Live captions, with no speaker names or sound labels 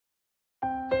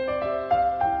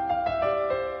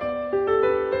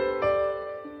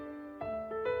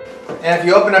And if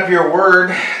you open up your Word,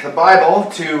 the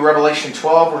Bible, to Revelation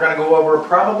 12, we're going to go over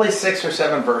probably 6 or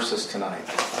 7 verses tonight.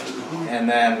 And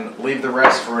then leave the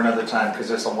rest for another time, because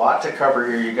there's a lot to cover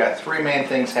here. You've got 3 main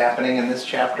things happening in this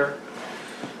chapter.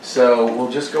 So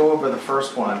we'll just go over the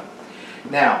first one.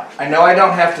 Now, I know I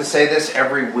don't have to say this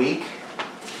every week,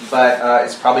 but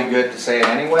it's probably good to say it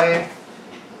anyway.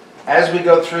 As we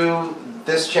go through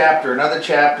this chapter and other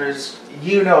chapters,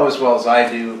 you know as well as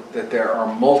I do that there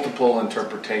are multiple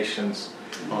interpretations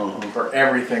for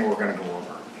everything we're going to go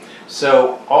over.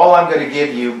 So all I'm going to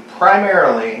give you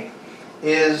primarily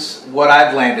is what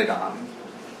I've landed on.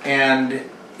 And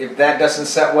if that doesn't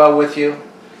set well with you,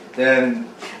 then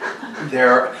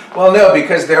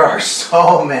because there are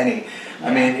so many.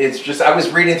 I mean, it's just, I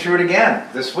was reading through it again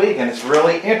this week, and it's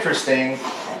really interesting.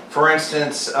 For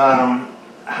instance,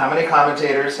 how many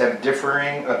commentators have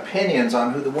differing opinions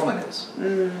on who the woman is?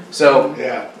 So,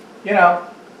 you know,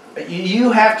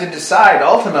 you have to decide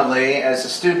ultimately as a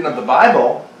student of the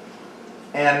Bible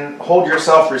and hold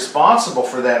yourself responsible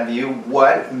for that view,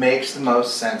 what makes the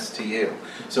most sense to you.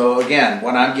 So again,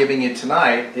 what I'm giving you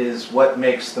tonight is what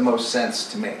makes the most sense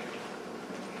to me.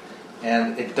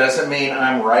 And it doesn't mean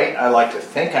I'm right. I like to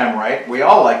think I'm right. We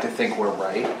all like to think we're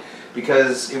right.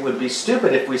 Because it would be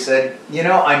stupid if we said, you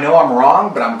know, I know I'm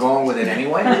wrong, but I'm going with it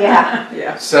anyway.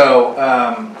 Yeah. So,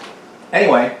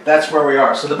 anyway, that's where we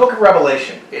are. So the book of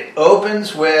Revelation, it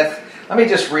opens with, let me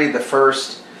just read the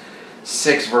first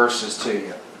 6 verses to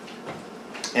you.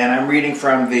 And I'm reading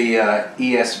from the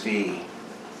ESV.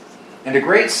 And a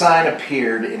great sign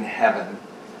appeared in heaven,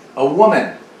 a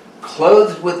woman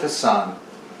clothed with the sun,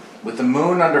 with the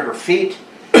moon under her feet,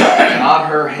 and on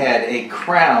her head a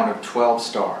crown of 12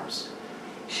 stars.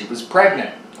 She was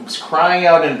pregnant and was crying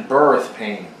out in birth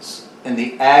pains and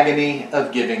the agony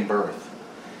of giving birth.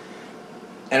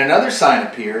 And another sign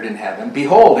appeared in heaven.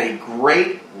 Behold, a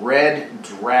great red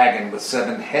dragon with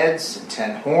 7 heads and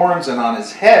 10 horns, and on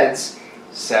his heads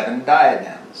 7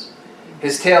 diadems.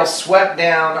 His tail swept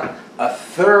down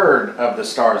 1/3 of the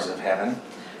stars of heaven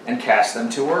and cast them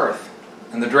to earth.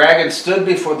 And the dragon stood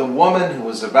before the woman who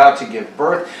was about to give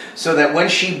birth, so that when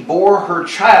she bore her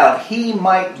child, he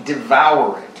might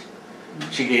devour it.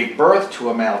 She gave birth to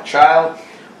a male child,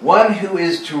 one who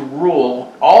is to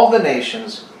rule all the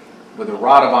nations with a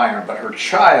rod of iron. But her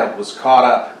child was caught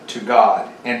up to God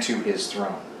and to his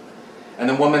throne. And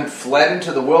the woman fled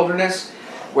into the wilderness,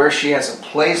 where she has a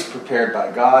place prepared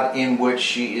by God, in which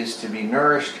she is to be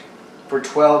nourished for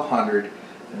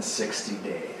 1,260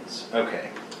 days.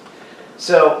 Okay.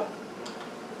 So,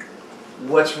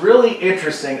 what's really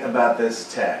interesting about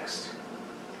this text,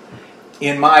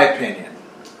 in my opinion,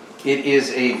 it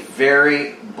is a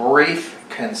very brief,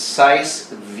 concise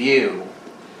view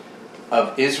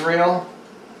of Israel,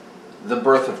 the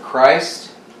birth of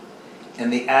Christ,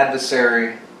 and the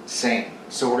adversary, Satan.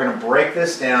 So we're going to break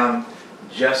this down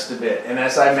just a bit. And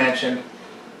as I mentioned,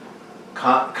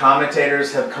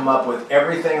 commentators have come up with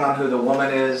everything on who the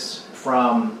woman is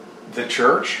from the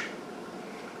church.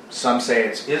 Some say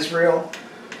it's Israel.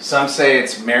 Some say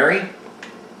it's Mary.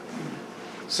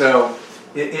 So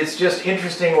it's just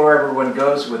interesting where everyone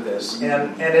goes with this.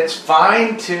 And it's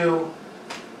fine to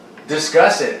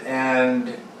discuss it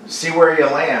and see where you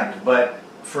land. But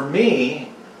for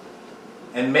me,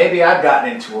 and maybe I've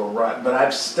gotten into a rut, but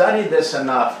I've studied this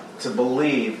enough to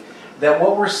believe that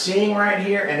what we're seeing right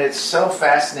here, and it's so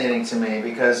fascinating to me,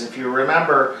 because if you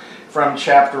remember from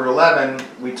chapter 11,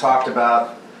 we talked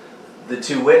about the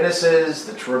 2 witnesses,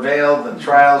 the travail, the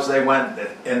trials they went,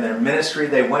 in their ministry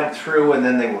they went through, and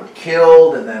then they were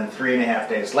killed, and then 3.5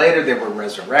 days later they were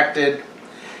resurrected.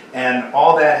 And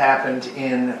all that happened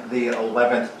in the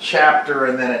 11th chapter,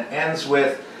 and then it ends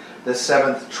with the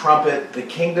 7th trumpet. The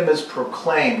kingdom is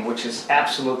proclaimed, which is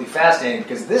absolutely fascinating,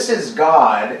 because this is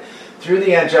God, through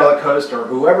the angelic host, or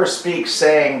whoever speaks,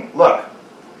 saying, look,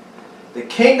 the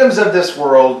kingdoms of this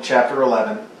world, chapter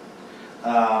 11,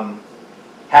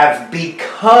 have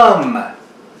become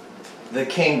the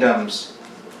kingdoms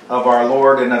of our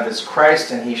Lord and of his Christ,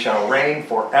 and he shall reign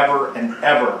forever and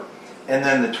ever. And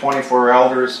then the 24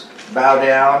 elders bow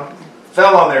down,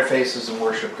 fell on their faces and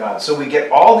worship God. So we get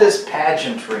all this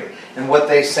pageantry and what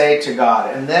they say to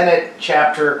God. And then at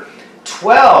chapter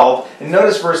 12, and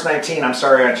notice verse 19, on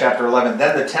chapter 11.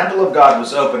 Then the temple of God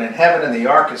was open in heaven, and the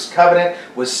ark, his covenant,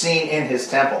 was seen in his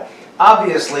temple.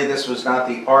 Obviously, this was not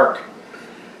the ark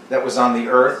that was on the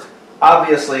earth.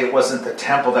 Obviously, it wasn't the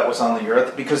temple that was on the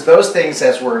earth, because those things,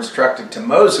 as were instructed to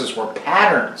Moses, were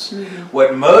patterns. Mm-hmm.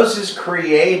 What Moses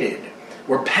created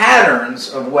were patterns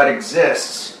of what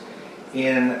exists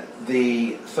in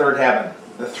the third heaven,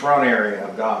 the throne area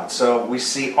of God. So we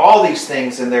see all these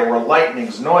things, and there were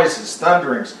lightnings, noises,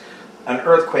 thunderings, an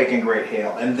earthquake, and great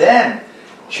hail. And then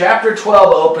chapter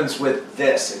 12 opens with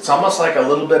this. It's almost like a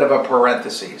little bit of a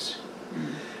parenthesis.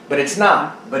 But it's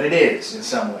not, but it is in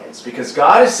some ways. Because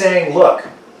God is saying, look,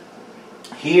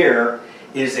 here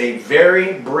is a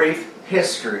very brief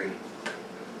history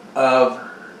of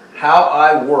how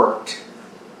I worked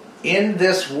in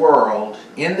this world,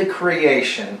 in the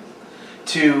creation,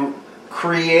 to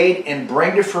create and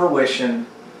bring to fruition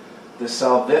the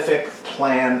salvific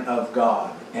plan of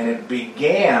God. And it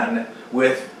began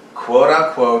with, quote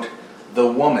unquote,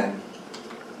 the woman.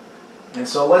 And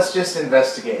so let's just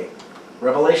investigate.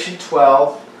 Revelation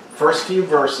 12, first few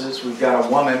verses, we've got a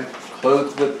woman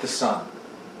clothed with the sun.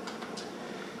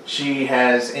 She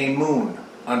has a moon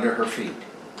under her feet.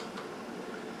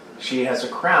 She has a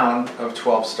crown of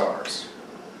 12 stars.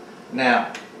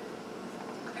 Now,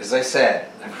 as I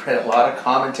said, I've read a lot of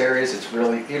commentaries. It's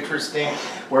really interesting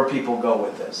where people go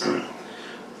with this.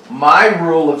 My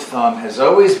rule of thumb has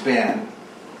always been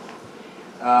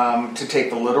to take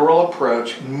the literal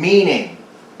approach, meaning,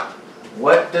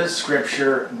 what does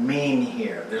Scripture mean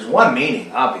here? There's one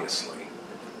meaning, obviously.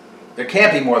 There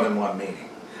can't be more than one meaning.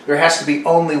 There has to be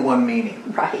only one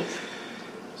meaning. Right.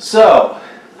 So,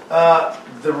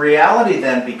 the reality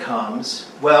then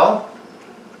becomes, well,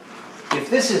 if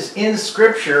this is in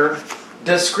Scripture,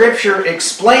 does Scripture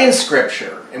explain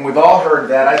Scripture? And we've all heard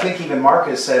that. I think even Mark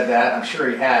has said that. I'm sure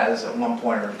he has at one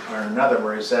point or another,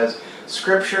 where he says,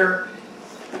 Scripture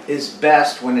is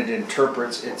best when it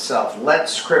interprets itself. Let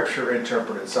Scripture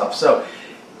interpret itself. So,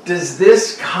 does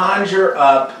this conjure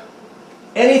up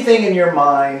anything in your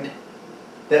mind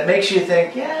that makes you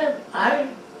think, yeah,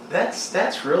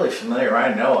 that's really familiar.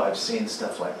 I know I've seen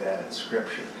stuff like that in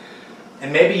Scripture.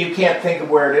 And maybe you can't think of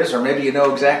where it is, or maybe you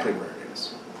know exactly where it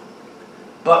is.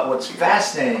 But what's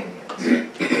fascinating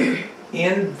is,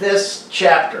 in this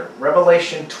chapter,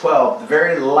 Revelation 12, the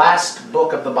very last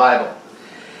book of the Bible,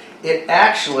 it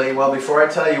actually, well, before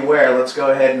I tell you where, let's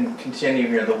go ahead and continue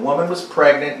here. The woman was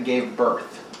pregnant and gave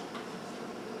birth.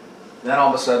 Then all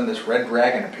of a sudden this red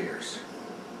dragon appears.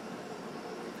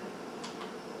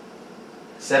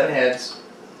 7 heads,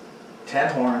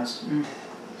 10 horns,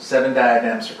 7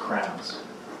 diadems or crowns.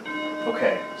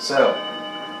 Okay, so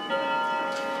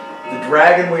the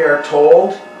dragon, we are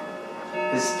told,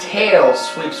 his tail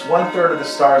sweeps 1/3 of the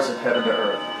stars of heaven to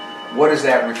earth. What is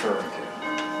that referring to?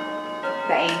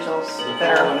 The angels.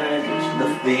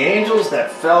 The angels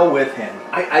that fell with him.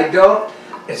 I don't,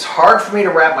 it's hard for me to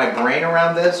wrap my brain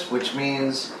around this, which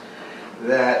means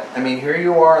that, here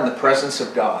you are in the presence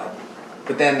of God.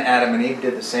 But then Adam and Eve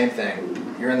did the same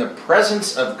thing. You're in the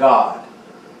presence of God,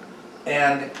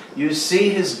 and you see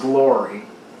His glory.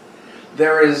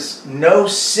 There is no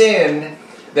sin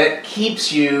that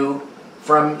keeps you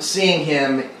from seeing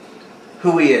Him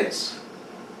who He is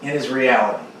in His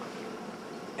reality.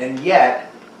 And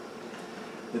yet,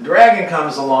 the dragon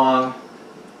comes along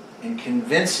and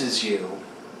convinces you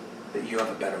that you have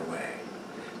a better way,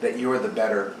 that you're the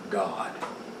better God.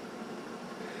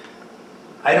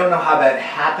 I don't know how that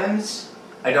happens.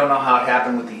 I don't know how it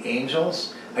happened with the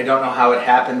angels. I don't know how it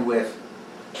happened with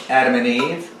Adam and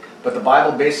Eve. But the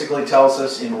Bible basically tells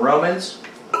us in Romans,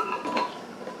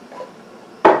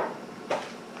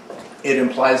 it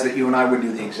implies that you and I would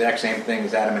do the exact same thing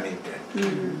as Adam and Eve did.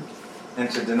 Mm-hmm.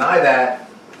 And to deny that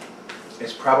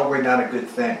is probably not a good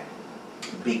thing,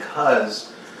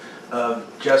 because of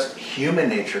just human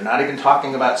nature. Not even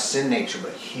talking about sin nature,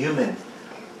 but human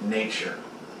nature.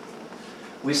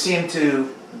 We seem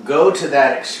to go to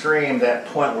that extreme, that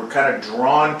point. We're kind of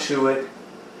drawn to it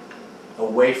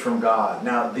away from God.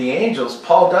 Now, the angels,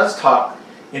 Paul does talk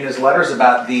in his letters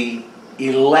about the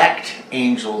elect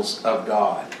angels of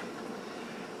God.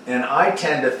 And I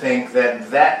tend to think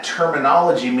that that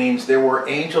terminology means there were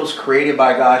angels created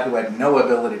by God who had no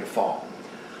ability to fall.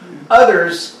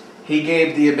 Others, He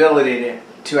gave the ability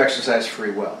to exercise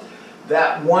free will.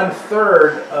 That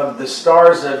 1/3 of the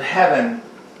stars of heaven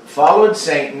followed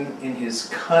Satan in his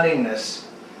cunningness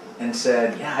and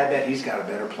said, yeah, I bet he's got a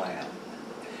better plan.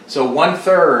 So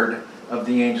 1/3 of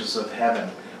the angels of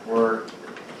heaven were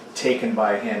taken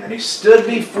by him. And he stood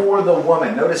before the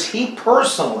woman. Notice he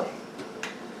personally,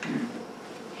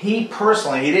 he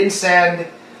didn't send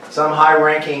some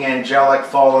high-ranking angelic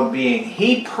fallen being.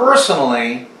 He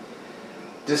personally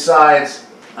decides,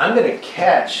 I'm going to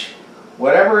catch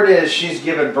whatever it is she's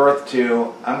given birth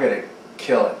to, I'm going to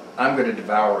kill it. I'm going to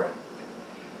devour it.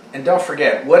 And don't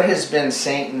forget, what has been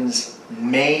Satan's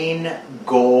main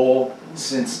goal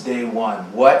since day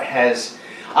one? What has,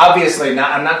 obviously,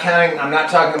 I'm not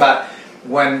talking about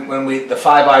when we the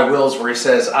 5 I wills, where he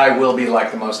says, "I will be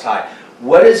like the Most High."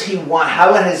 What does he want?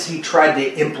 How has he tried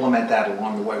to implement that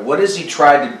along the way? What has he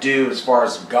tried to do as far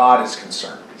as God is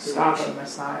concerned? Stop the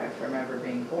Messiah from ever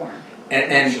being born.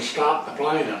 And to stop the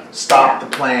plan. Stop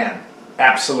the plan.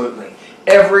 Absolutely.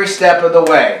 Every step of the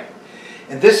way.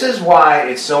 And this is why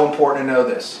it's so important to know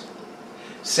this.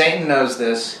 Satan knows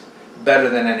this better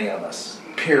than any of us.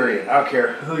 Period. I don't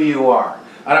care who you are.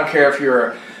 I don't care if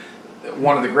you're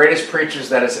one of the greatest preachers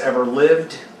that has ever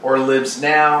lived or lives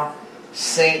now.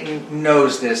 Satan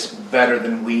knows this better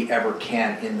than we ever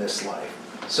can in this life.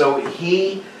 So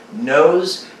he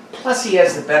knows, plus he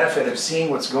has the benefit of seeing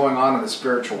what's going on in the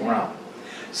spiritual realm.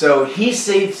 So he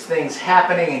sees things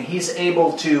happening and he's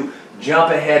able to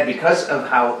jump ahead because of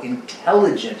how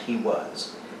intelligent he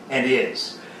was and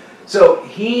is. So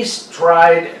he's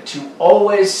tried to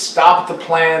always stop the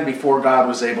plan before God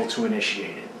was able to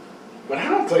initiate it. But I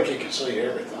don't think he can see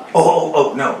everything.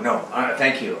 No.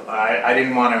 Thank you. I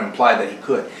didn't want to imply that he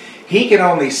could. He can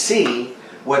only see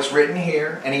what's written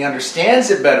here, and he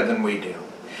understands it better than we do.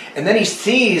 And then he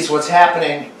sees what's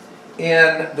happening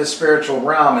in the spiritual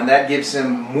realm, and that gives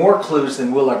him more clues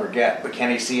than we'll ever get. But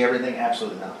can he see everything?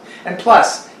 Absolutely not. And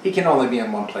plus, he can only be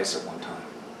in one place at one time.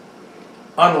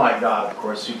 Unlike God, of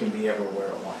course, who can be everywhere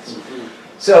at once. Mm-hmm.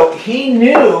 So he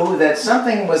knew that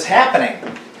something was happening,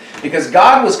 because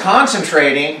God was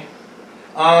concentrating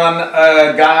on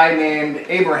a guy named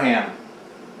Abraham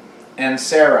and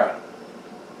Sarah.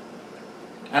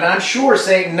 And I'm sure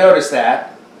Satan noticed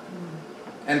that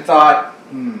and thought,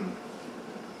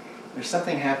 there's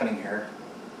something happening here.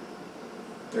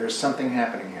 There's something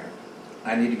happening here.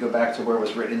 I need to go back to where it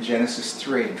was written in Genesis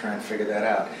 3 and try and figure that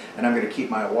out. And I'm going to keep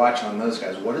my watch on those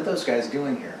guys. What are those guys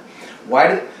doing here?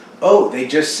 They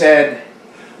just said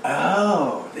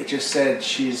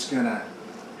she's going to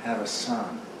have a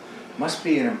son. Must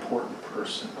be an important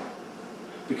person,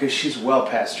 because she's well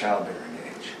past childbearing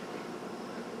age.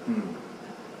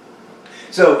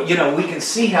 So, we can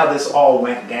see how this all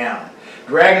went down.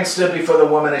 Dragon stood before the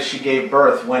woman as she gave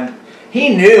birth. When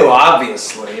he knew,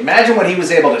 obviously, imagine what he was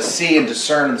able to see and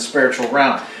discern in the spiritual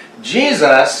realm.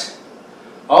 Jesus,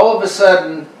 all of a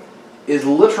sudden, is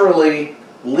literally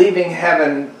leaving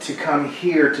heaven to come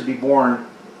here to be born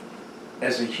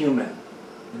as a human.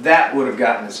 That would have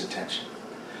gotten his attention.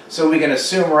 So we can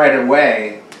assume right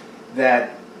away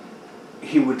that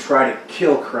he would try to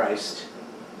kill Christ,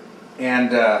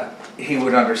 and he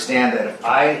would understand that if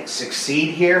I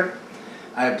succeed here,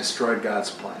 I have destroyed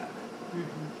God's plan.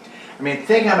 Mm-hmm. I mean,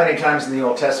 think how many times in the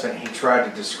Old Testament he tried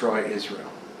to destroy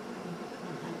Israel.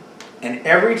 And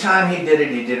every time he did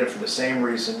it for the same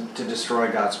reason, to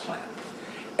destroy God's plan.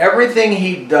 Everything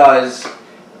he does,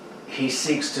 he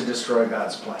seeks to destroy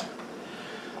God's plan.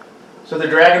 So the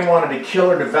dragon wanted to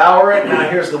kill or devour it. Now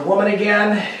here's the woman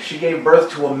again. She gave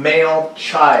birth to a male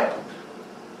child.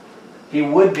 He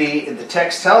would be, the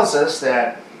text tells us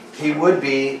that he would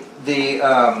be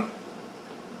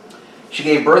she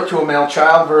gave birth to a male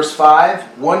child, verse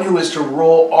 5, one who is to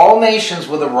rule all nations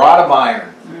with a rod of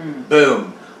iron.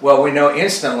 Boom. Well, we know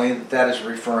instantly that is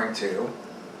referring to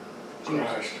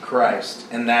Christ.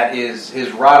 And that is,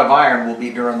 his rod of iron will be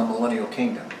during the millennial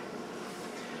kingdom.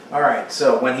 All right,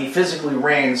 so when he physically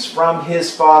reigns from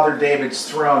his father David's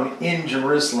throne in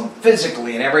Jerusalem,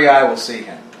 physically, and every eye will see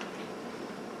him.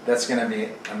 That's going to be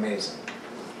amazing.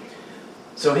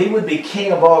 So he would be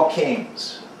king of all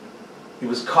kings. He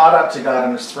was caught up to God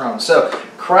on his throne. So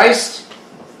Christ,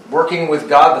 working with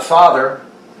God the Father,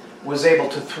 was able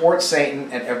to thwart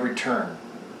Satan at every turn.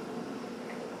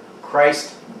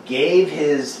 Christ gave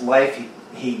his life.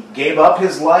 He gave up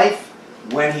his life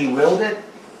when he willed it.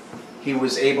 He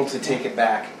was able to take it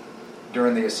back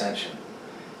during the ascension.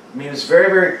 I mean, he was very,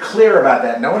 very clear about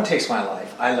that. No one takes my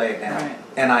life. I lay it down.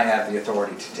 And I have the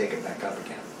authority to take it back up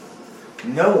again.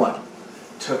 No one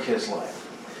took his life.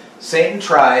 Satan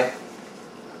tried,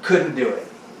 couldn't do it.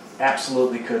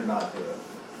 Absolutely could not do it.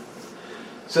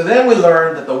 So then we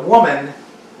learn that the woman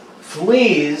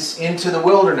flees into the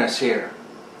wilderness here.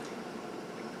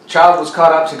 The child was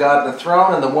caught up to God on the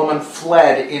throne, and the woman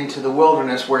fled into the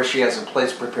wilderness where she has a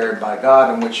place prepared by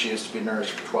God in which she is to be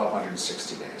nourished for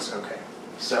 1,260 days. Okay,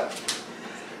 so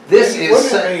this is...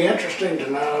 Wouldn't it be interesting to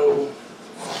know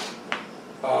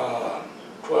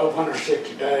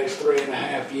 1,260 days,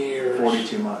 3.5 years.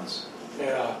 42 months.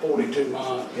 Yeah, 42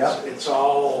 months. Yep. It's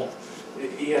all,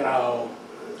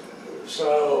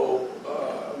 so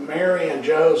Mary and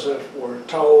Joseph were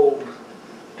told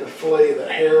to flee,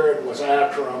 that Herod was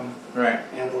after them, right,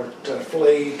 and were to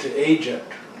flee to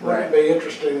Egypt. Wouldn't it be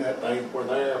interesting that they were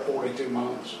there 42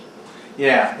 months?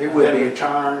 Yeah, it would then be.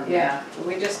 return. Yeah,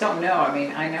 we just don't know. I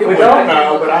mean, I know. We don't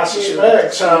know, but I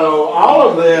suspect. So all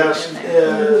of this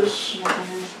is,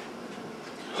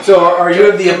 So are you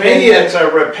of the to me, opinion? it's a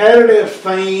repetitive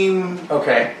theme,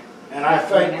 Okay. and I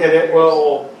think that it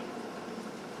will,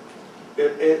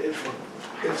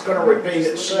 it's going to repeat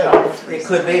itself. It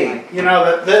could be. You know,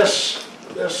 that this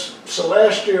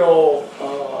celestial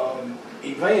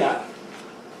event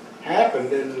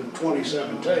happened in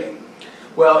 2017.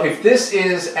 Well, if this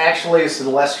is actually a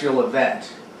celestial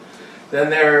event, then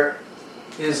there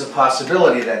is a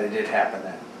possibility that it did happen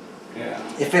then. Yeah.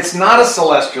 If it's not a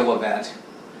celestial event,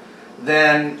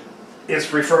 then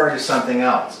it's referring to something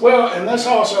else. Well, and this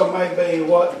also may be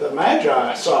what the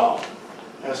Magi saw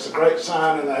as the great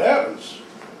sign in the heavens.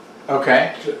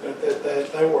 Okay.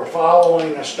 That they were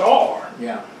following a star,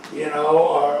 Yeah. you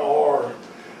know,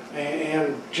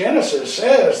 and Genesis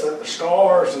says that the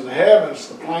stars in the heavens,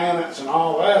 the planets and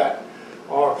all that,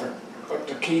 are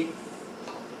to keep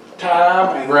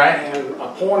time and, Right. and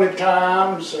appointed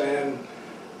times and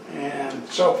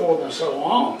so forth and so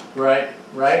on. Right.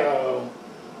 Right. So,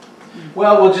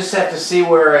 Well, we'll just have to see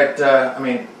where it. I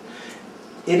mean,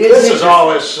 it is. this is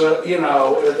all this, you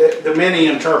know, the many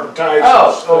interpretations.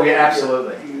 Oh, yeah,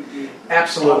 absolutely.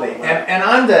 Absolutely. And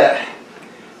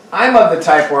I'm of the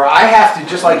type where I have to,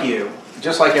 just like you,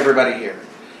 just like everybody here,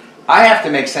 I have to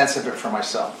make sense of it for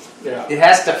myself. Yeah. It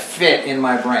has to fit in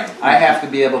my brain. I have to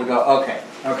be able to go, okay,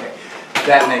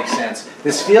 that makes sense.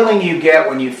 This feeling you get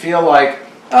when you feel like,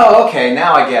 oh, okay,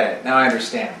 now I get it. Now I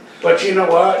understand. But you know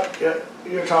what?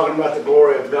 You're talking about the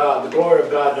glory of God. The glory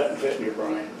of God doesn't fit in your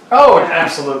brain. Oh,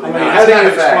 absolutely. I mean, not. how It's do not you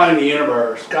a fact. explain the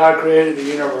universe? God created the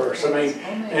universe. I mean,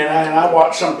 and I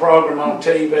watch some program on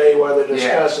TV where they're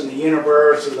discussing the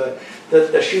universe and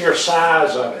the sheer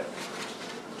size of it.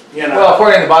 You know. Well,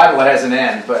 according to the Bible, it has an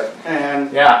end, but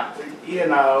And yeah. you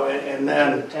know, and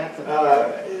then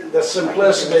the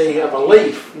simplicity of a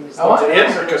leaf, the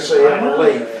intricacy of a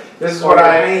leaf. This is or what your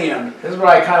I hand. This is what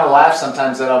I kind of laugh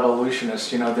sometimes at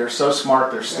evolutionists. You know, they're so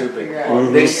smart, they're stupid.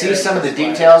 They see some of the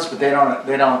details, but they don't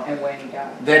And when he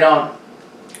died. they don't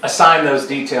assign those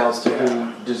details to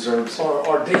who deserves it.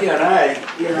 Or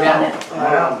DNA, you know.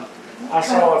 Yeah. I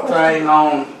saw a thing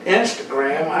on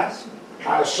Instagram.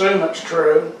 I assume it's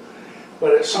true,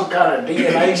 but it's some kind of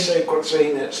DNA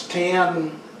sequencing that's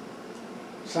 10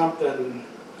 something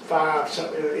 5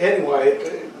 something.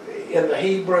 Anyway, in the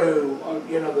Hebrew,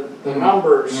 you know, the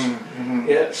numbers,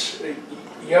 it's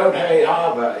Yod Hey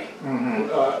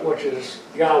Haveh, which is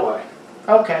Yahweh.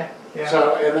 Okay. Yeah.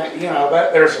 So, and that, you know,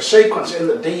 that there's a sequence in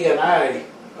the DNA.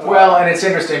 Well, and it's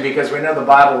interesting because we know the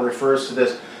Bible refers to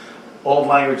this old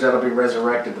language that'll be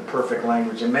resurrected, the perfect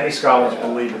language, and many scholars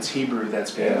believe it's Hebrew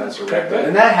that's being resurrected.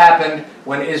 And that happened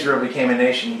when Israel became a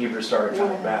nation. Hebrew started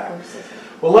coming back.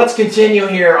 Well, let's continue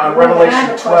here on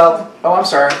Revelation 12. Oh, I'm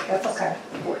sorry. That's okay.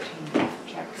 14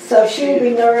 chapters. So she will be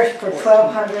nourished for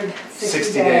 1,260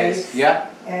 60 days. Yeah.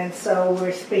 And so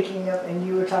we're speaking of, and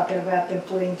you were talking about them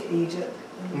fleeing to Egypt,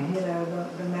 and, you know,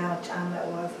 the amount of time that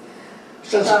was.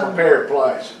 Since a prepared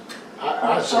place.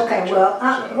 I see Okay, what you- well,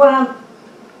 so. well,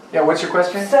 Yeah, what's your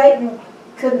question? Satan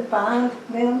couldn't find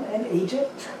them in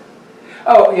Egypt.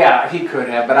 Oh, yeah, he could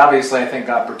have, but obviously I think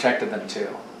God protected them too.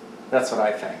 That's what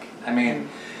I think. I mean,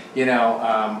 you know,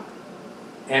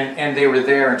 and they were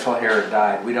there until Herod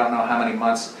died. We don't know how many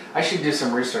months. I should do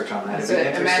some research on that. It'd So be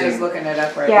Amanda's interesting. looking it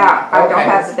up right Yeah, now. I don't Okay.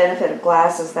 have the benefit of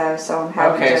glasses though, so I'm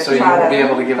having Okay, to so you try won't to be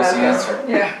able to give us the focus. answer.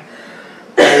 Yeah.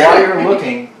 Well, while you're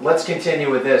looking, let's continue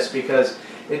with this because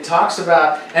it talks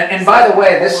about, and by the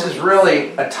way, this is really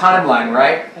a timeline,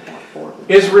 right? About 4.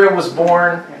 Israel was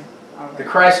born, Okay. All right. the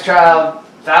Christ child,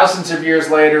 thousands of years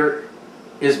later,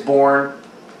 is born,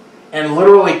 and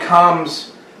literally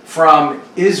comes from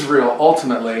Israel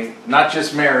ultimately, not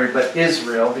just Mary, but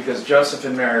Israel, because Joseph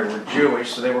and Mary were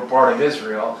Jewish, so they were part of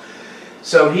Israel.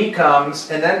 So he comes,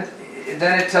 and then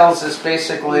it tells us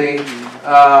basically,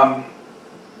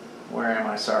 where am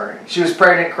I? Sorry. She was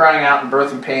pregnant, crying out in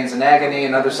birth and pains and agony.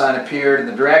 Another sign appeared, and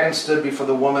the dragon stood before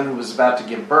the woman who was about to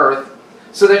give birth,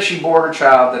 so that she bore her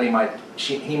child, that he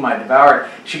might devour it.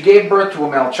 She gave birth to a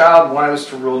male child, one who was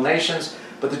to rule nations,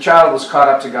 but the child was caught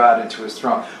up to God and to his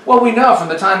throne. Well, we know from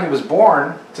the time he was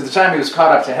born to the time he was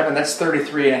caught up to heaven, that's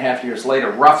 33 and a half years later,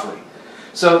 roughly.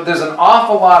 So there's an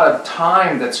awful lot of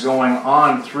time that's going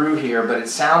on through here, but it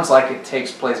sounds like it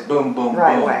takes place boom, boom,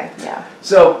 Right boom. away, yeah.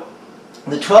 So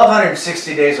the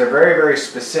 1,260 days are very, very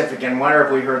specific, and where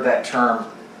have we heard that term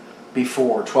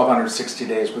before, 1,260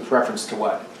 days, with reference to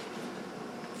what?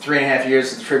 3.5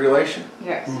 years of the tribulation.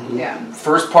 Yes. Yeah.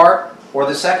 First part, or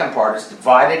the second part. It's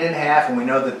divided in half, and we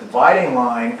know that the dividing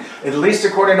line, at least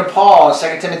according to Paul in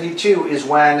 2 Timothy 2, is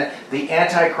when the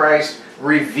Antichrist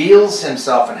reveals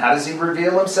himself. And how does he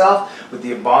reveal himself? With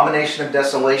the abomination of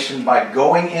desolation, by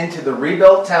going into the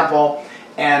rebuilt temple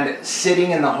and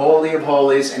sitting in the Holy of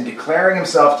Holies and declaring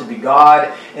himself to be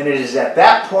God. And it is at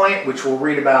that point, which we'll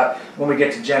read about when we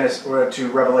get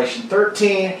to Revelation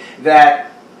 13,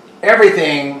 that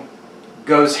everything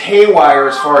goes haywire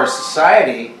as far as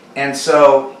society. And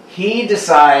so he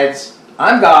decides,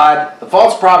 I'm God. The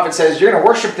false prophet says, you're going to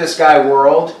worship this guy,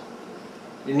 world,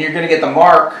 and you're going to get the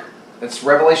mark. That's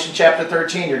Revelation chapter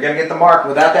 13. You're going to get the mark.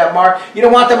 Without that mark, you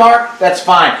don't want the mark? That's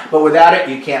fine. But without it,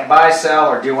 you can't buy, sell,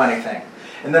 or do anything.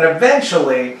 And then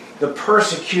eventually, the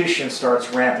persecution starts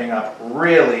ramping up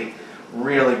really,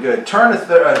 really good. Turn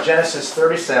to Genesis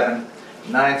 37,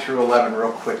 9 through 11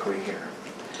 real quickly here.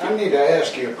 I need to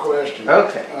ask you a question.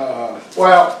 Okay.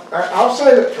 Well, I'll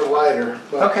save it for later.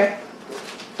 But, Okay.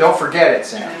 Don't forget it,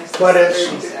 Sam. But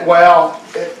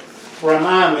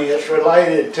remind me, it's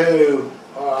related to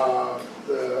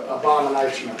the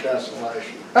abomination of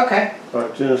desolation. Okay. All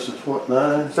right, Genesis what,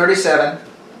 9? 37,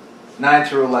 9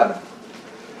 through 11.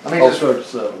 Let me Oh, just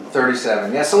 37.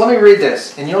 37. Yeah, so let me read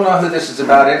this, and you'll know who this is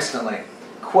about instantly.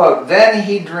 Quote, then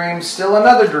he dreamed still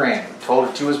another dream, told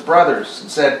it to his brothers,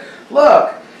 and said,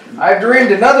 look, I've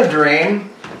dreamed another dream,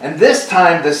 and this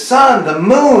time the sun, the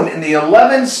moon, and the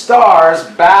 11 stars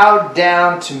bowed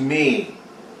down to me.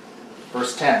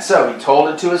 Verse 10. So he told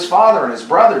it to his father and his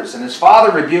brothers, and his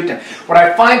father rebuked him. What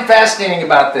I find fascinating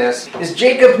about this is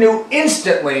Jacob knew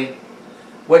instantly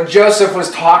what Joseph was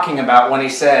talking about when he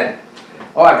said,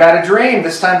 oh, I got a dream.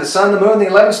 This time the sun, the moon, the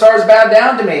 11 stars bowed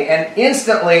down to me. And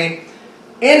instantly,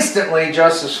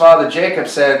 Joseph's father Jacob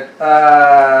said,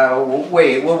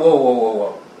 wait,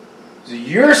 whoa. So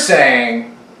you're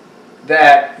saying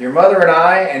that your mother and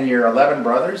I and your 11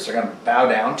 brothers are going to bow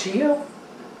down to you?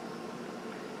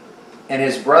 And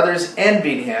his brothers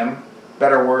envied him,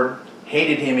 better word,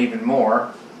 hated him even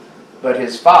more, but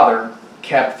his father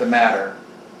kept the matter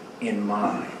in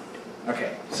mind.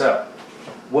 Okay, so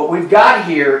what we've got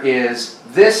here is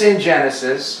this in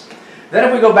Genesis. Then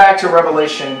if we go back to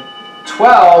Revelation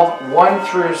 12, 1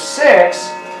 through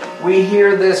 6, we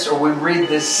hear this, or we read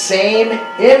this same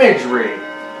imagery,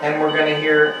 and we're going to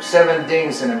hear 7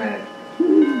 dings in a minute.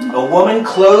 A woman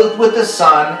clothed with the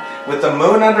sun, with the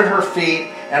moon under her feet,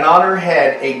 and on her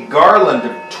head a garland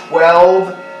of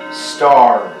 12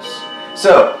 stars.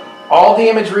 So, all the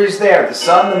imagery is there. The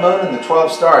sun, the moon, and the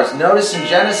 12 stars. Notice in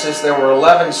Genesis there were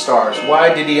 11 stars.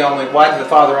 Why did the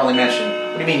Father only mention,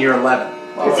 what do you mean you're 11?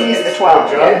 Because he's the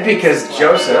 12. Because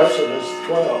Joseph is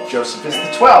 12. Joseph is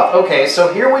the 12. Okay,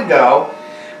 so here we go.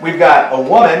 We've got a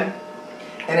woman,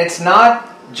 and it's not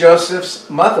Joseph's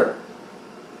mother.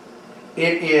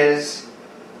 It is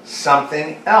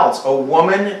something else. A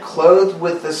woman clothed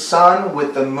with the sun,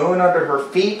 with the moon under her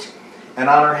feet, and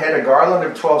on her head a garland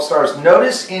of 12 stars.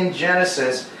 Notice in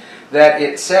Genesis that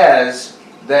it says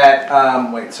that, I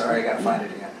gotta find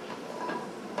it again.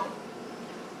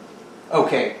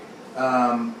 Okay,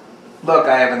 look,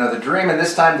 I have another dream, and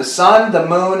this time the sun, the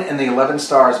moon, and the 11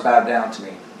 stars bowed down to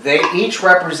me. They each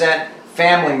represent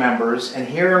family members, and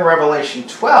here in Revelation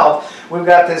 12, we've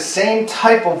got this same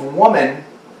type of woman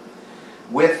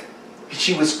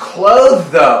she was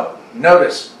clothed though.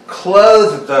 Notice,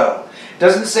 clothed though. It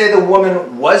doesn't say the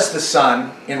woman was the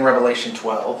sun in Revelation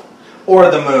 12, or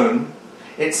the moon.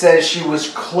 It says she was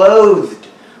clothed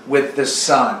with the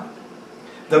sun,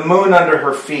 the moon under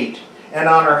her feet, and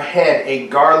on her head a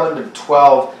garland of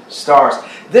 12 stars.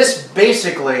 This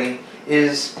basically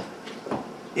is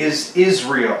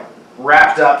Israel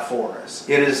wrapped up for us.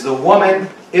 It is the woman,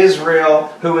 Israel,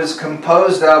 who is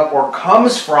composed of, or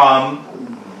comes from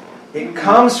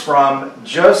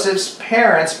Joseph's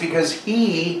parents, because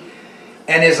he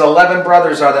and his 11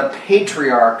 brothers are the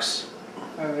patriarchs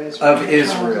of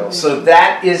Israel. So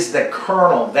that is the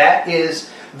kernel. That is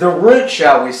the root,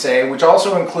 shall we say, which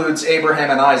also includes Abraham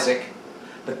and Isaac.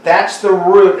 But that's the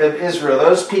root of Israel.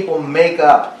 Those people make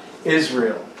up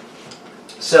Israel.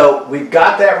 So we've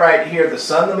got that right here, the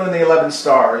sun, the moon, the 11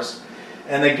 stars.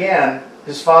 And again,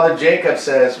 his father Jacob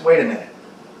says, wait a minute,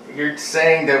 you're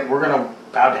saying that we're going to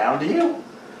bow down to you?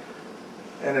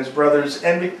 And his brothers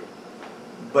envy,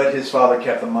 but his father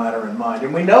kept the matter in mind.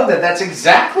 And we know that that's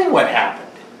exactly what happened.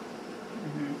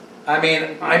 I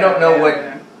mean, I don't know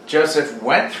what Joseph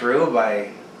went through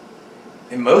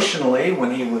emotionally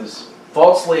when he was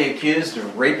falsely accused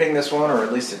of raping this woman, or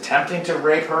at least attempting to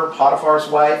rape her, Potiphar's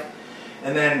wife,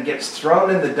 and then gets thrown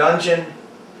in the dungeon,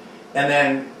 and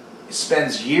then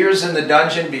spends years in the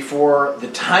dungeon before the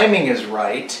timing is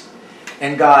right,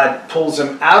 and God pulls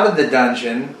him out of the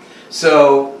dungeon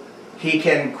so he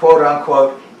can, quote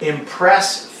unquote,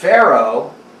 impress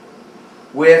Pharaoh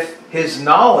with his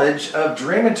knowledge of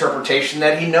dream interpretation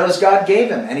that he knows God gave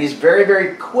him. And he's very,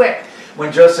 very quick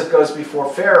when Joseph goes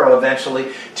before Pharaoh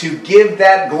eventually to give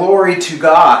that glory to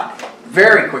God.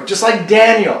 Very quick, just like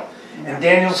Daniel. And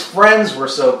Daniel's friends were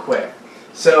so quick.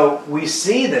 So we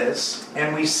see this,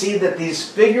 and we see that these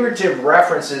figurative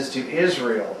references to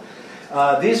Israel,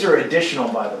 these are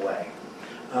additional, by the way.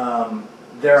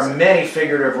 There are many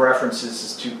figurative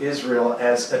references to Israel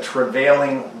as a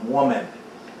travailing woman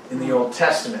in the Old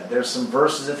Testament. There's some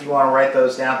verses if you want to write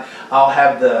those down. I'll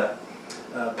have the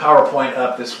PowerPoint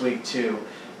up this week too.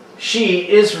 She,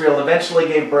 Israel, eventually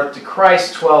gave birth to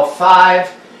Christ, 12:5.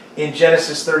 In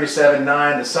Genesis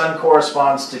 37:9, the sun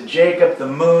corresponds to Jacob, the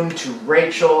moon to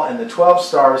Rachel, and the 12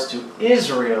 stars to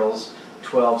Israel's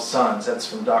 12 sons. That's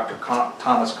from Dr.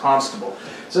 Thomas Constable.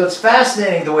 So it's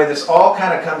fascinating the way this all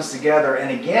kind of comes together.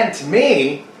 And again, to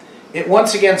me, it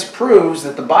once again proves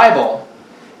that the Bible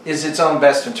is its own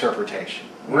best interpretation.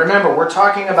 Remember, we're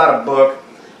talking about a book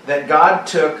that God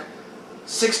took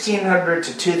 1,600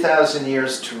 to 2,000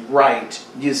 years to write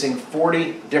using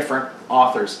 40 different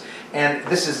authors. And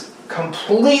this is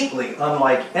completely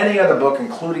unlike any other book,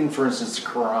 including, for instance, the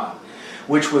Quran,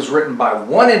 which was written by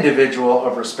one individual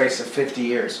over a space of 50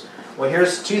 years. Well,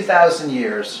 here's 2,000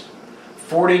 years,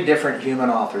 40 different human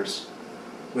authors,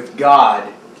 with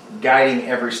God guiding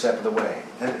every step of the way.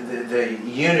 And the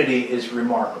unity is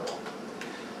remarkable.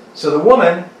 So the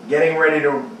woman getting ready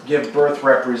to give birth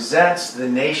represents the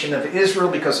nation of Israel,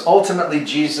 because ultimately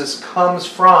Jesus comes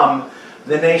from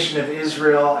the nation of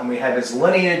Israel, and we have his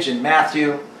lineage in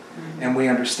Matthew, and we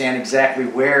understand exactly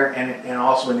where, and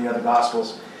also in the other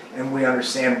Gospels, and we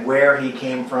understand where he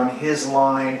came from, his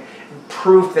line,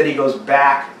 proof that he goes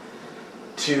back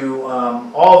to,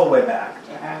 all the way back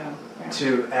To Adam. Yeah.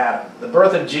 to Adam. The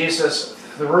birth of Jesus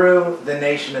through the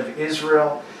nation of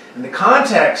Israel. And the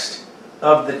context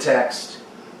of the text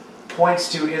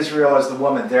points to Israel as the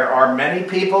woman. There are many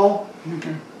people,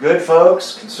 good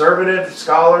folks, conservative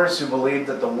scholars, who believe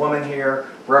that the woman here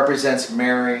represents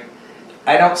Mary.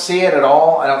 I don't see it at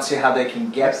all. I don't see how they can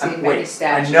get... I've seen many I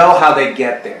statues. know how they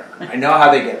get there. I know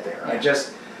how they get there. Yeah.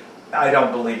 I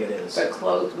don't believe it is. But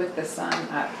clothed with the sun,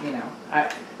 I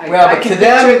Well, I but can to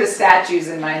them- picture the statues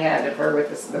in my head of her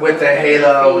with the With the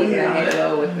halo, feet, yeah. the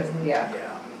halo with the Yeah.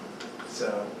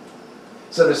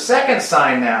 So the second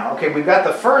sign now, okay, we've got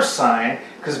the first sign,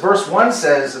 because verse 1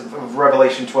 says of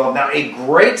Revelation 12, now a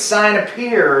great sign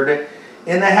appeared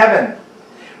in the heaven.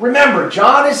 Remember,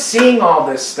 John is seeing all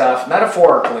this stuff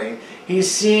metaphorically. He's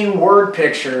seeing word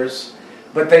pictures,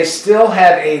 but they still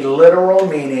have a literal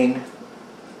meaning,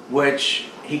 which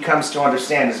he comes to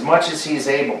understand as much as he's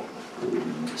able.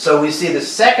 So we see the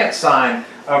second sign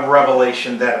of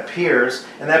Revelation that appears,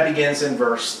 and that begins in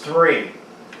verse 3.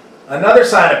 Another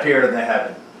sign appeared in the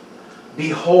heaven.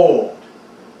 Behold,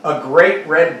 a great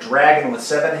red dragon with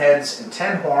 7 heads and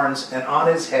 10 horns, and on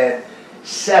his head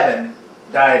 7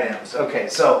 diadems. Okay,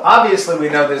 so obviously we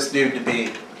know this dude to be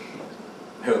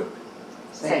who?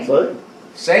 Satan.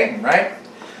 Satan, right?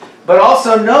 But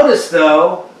also notice,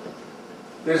 though,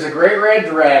 there's a great red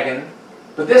dragon,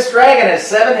 but this dragon has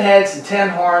 7 heads and 10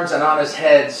 horns, and on his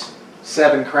heads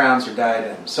 7 crowns or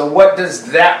diadems. So what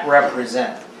does that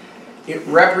represent? It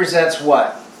represents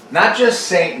what? Not just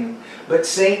Satan, but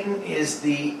Satan is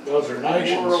the Those are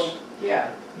nations. World.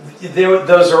 Yeah.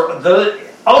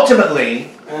 Ultimately,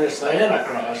 And it's the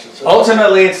Antichrist.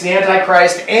 ultimately it's the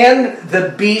Antichrist and the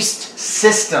beast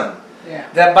system Yeah.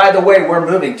 that, by the way, we're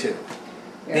moving to.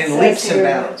 Yeah. In leaps and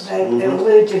bounds. They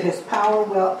allude to his power,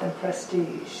 wealth, and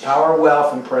prestige. Power,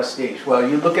 wealth, and prestige. Well,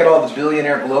 you look at all the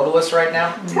billionaire globalists right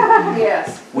now.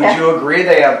 Yes. Would you agree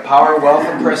they have power, wealth,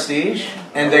 and prestige?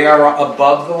 And they are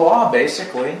above the law,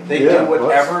 basically. They Yeah, do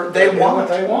whatever they do what want.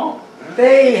 they want.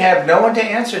 They have no one to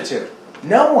answer to.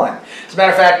 No one. As a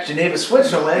matter of fact, Geneva,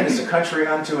 Switzerland is a country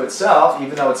unto itself,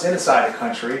 even though it's inside a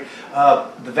country.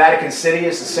 The Vatican City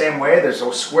is the same way. There's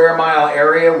a square mile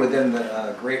area within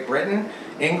the Great Britain,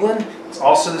 England. It's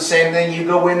also the same thing. You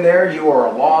go in there, you are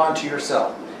a law unto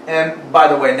yourself. And by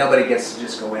the way, nobody gets to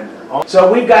just go in there.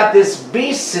 So we've got this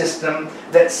beast system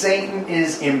that Satan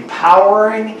is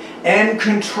empowering and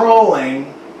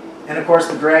controlling. And of course,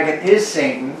 the dragon is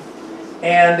Satan.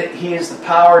 And he is the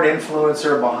powered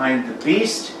influencer behind the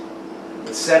beast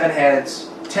with 7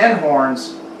 heads, 10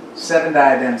 horns, 7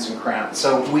 diadems and crowns.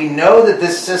 So we know that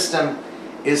this system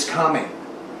is coming.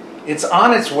 It's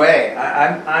on its way.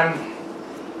 I'm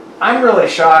really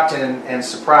shocked and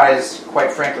surprised,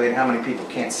 quite frankly, at how many people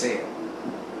can't see it.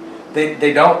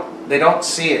 They don't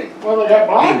see it. Well, they got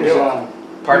blinders Being on.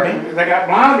 Pardon me? They got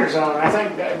blinders on. I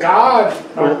think that God,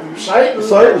 or Satan,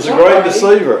 Satan's a great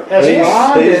deceiver. Has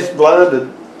He's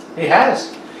blinded. He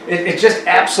has. It just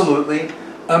absolutely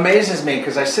amazes me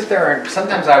because I sit there and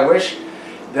sometimes I wish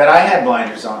that I had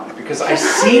blinders on because I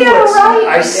see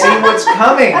what's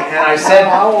coming. And I said,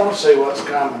 I want to see what's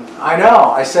coming. I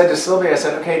know. I said to Sylvia, I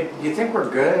said, okay, do you think we're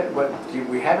good? Do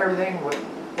we have everything?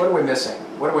 What are we missing?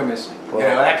 What are we missing? You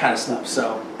know, that kind of stuff.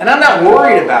 So, and I'm not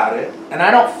worried about it, and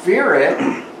I don't fear it,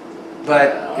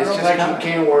 but I it's don't just think coming. you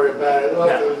can worry about it.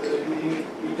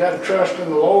 Look, you got to trust in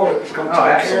the Lord that's going to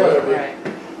take care of you.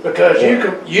 Right. Because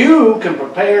you can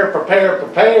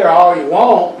prepare all you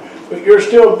want, but you're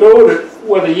still doing it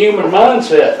with a human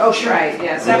mindset. Oh, sure. Right,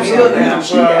 yes, absolutely. And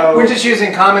so, We're just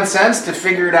using common sense to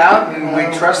figure it out, and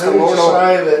we trust the Lord. Who's to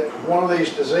say that one of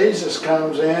these diseases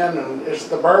comes in and it's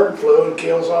the bird flu and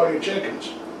kills all your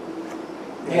chickens?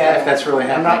 Yeah, if that's really I'm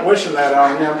happening. not wishing that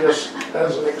on you, I'm just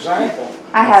as an example.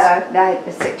 I had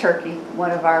a sick turkey.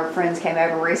 One of our friends came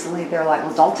over recently. They're like,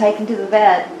 well, don't take him to the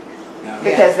vet No.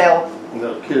 because they'll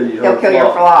They'll kill you. kill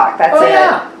your flock. That's Oh it.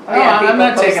 yeah. Oh, yeah, I'm people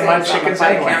not post taking my things on the chickens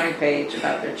Pike anyway. County page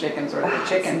about their chickens or the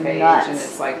chicken It's page, nuts. and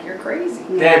it's like, you're crazy.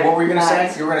 Dave, what were you going to say?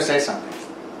 Nuts. You were going to say something.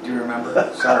 Do you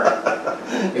remember? Sorry.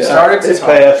 You started to It's talk.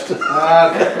 passed.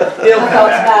 Okay. Bill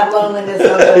talks about loneliness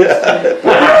on those two.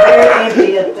 Very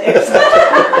empty up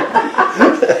there. All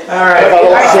If I right.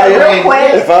 don't say Real it,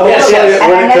 quick. if I don't Yes, say yes. it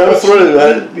And when I it know comes that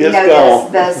you through, it's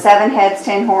gone. the 7 heads,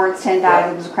 10 horns, 10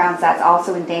 diadems of crowns. That's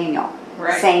also in Daniel.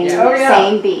 Right. Same, Yeah. Oh, yeah.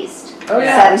 same beast. Oh,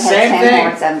 yeah. 7 heads, Same 10 thing.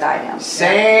 horns, 7 diadems.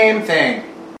 Same thing.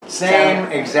 Same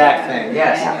exact thing.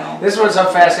 Yes. This is what's so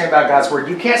fascinating about God's Word.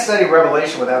 You can't study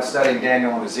Revelation without studying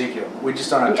Daniel and Ezekiel. We just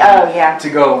don't have time Oh, yeah. to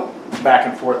go back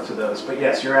and forth to those. But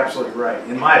yes, you're absolutely right.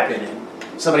 In my opinion,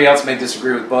 somebody else may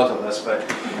disagree with both of us, but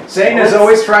Satan has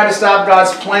always tried to stop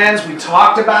God's plans. We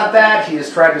talked about that. He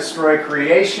has tried to destroy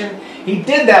creation. He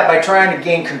did that by trying to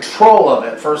gain control of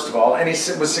it, first of all, and he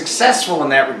was successful in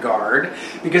that regard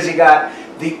because he got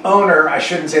the owner, I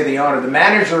shouldn't say the owner, the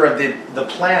manager of the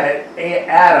planet,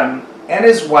 Adam, and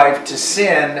his wife to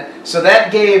sin. So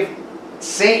that gave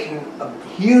Satan a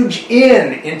huge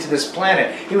into this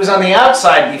planet. He was on the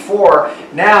outside before,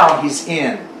 now he's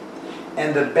in.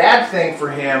 And the bad thing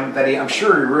for him that I'm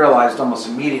sure he realized almost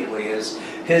immediately is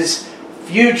his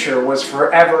future was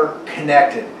forever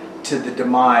connected to the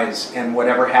demise and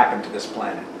whatever happened to this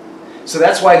planet. So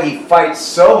that's why he fights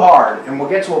so hard. And we'll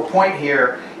get to a point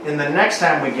here in the next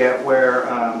time we get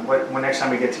when next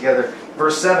time we get together.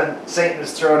 Verse 7, Satan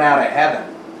is thrown out of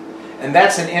heaven. And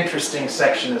that's an interesting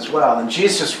section as well. And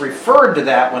Jesus referred to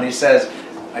that when he says,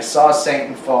 I saw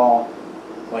Satan fall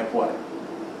like what?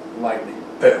 Lightning.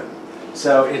 Boom.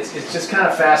 So it's just kind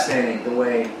of fascinating the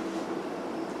way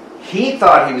he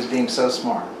thought he was being so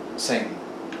smart, Satan.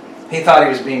 He thought he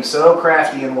was being so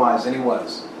crafty and wise, and he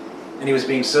was. And he was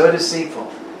being so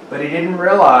deceitful. But he didn't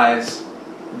realize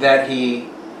that he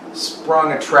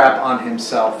sprung a trap on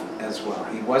himself as well.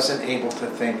 He wasn't able to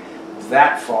think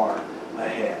that far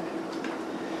ahead.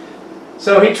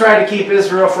 So he tried to keep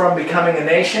Israel from becoming a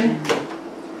nation.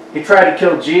 He tried to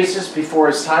kill Jesus before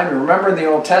his time. You remember in the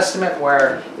Old Testament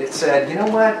where it said, you know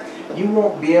what? You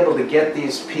won't be able to get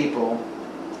these people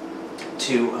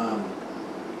to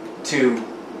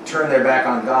turn their back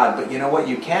on God. But you know what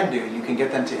you can do? You can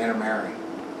get them to intermarry.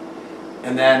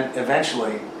 And then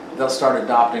eventually they'll start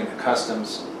adopting the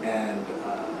customs and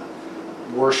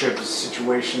worship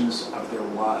situations of their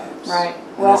lives. Right.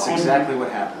 And that's exactly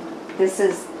what happened. This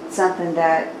is something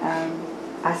that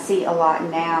I see a lot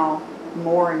now,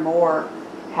 more and more,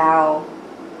 how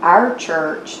our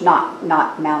church, not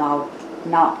Mount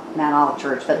Olive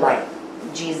Church, but Right.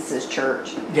 like Jesus'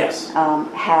 church, Yes.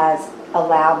 has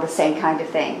allowed the same kind of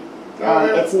thing.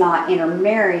 It's not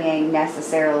intermarrying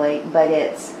necessarily, but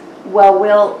it's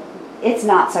it's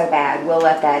not so bad. We'll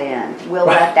let that in. We'll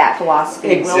Right. let that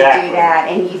philosophy. Exactly. We'll do that,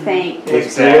 and you think,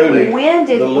 Exactly. when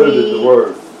did Diluted the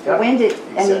word. Yep. When did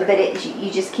Exactly. but you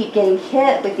just keep getting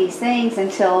hit with these things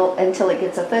until it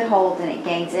gets a foothold and it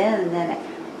gains in, and then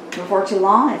before too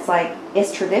long it's like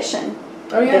it's tradition.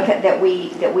 Oh yeah. that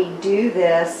we do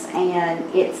this, and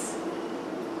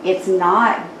it's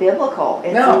not biblical.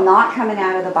 It's No. not coming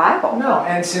out of the Bible. No,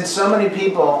 and since so many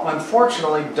people,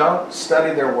 unfortunately, don't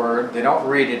study their word, they don't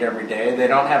read it every day, they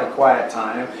don't have a quiet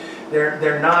time,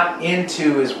 they're not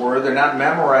into His Word, they're not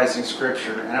memorizing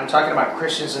Scripture, and I'm talking about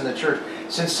Christians in the church.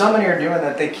 Since so many are doing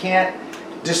that, they can't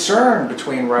discern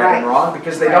between right and wrong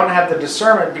because they don't have the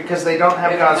discernment, because they don't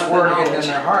have They don't God's have the Word in knowledge.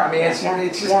 their heart. I mean, it's Yeah.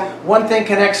 just Yeah. one thing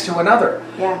connects to another.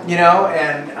 Yeah. You know,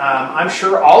 and I'm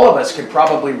sure all of us could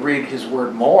probably read His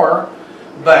Word more,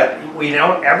 but we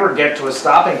don't ever get to a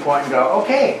stopping point and go,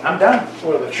 okay, I'm done.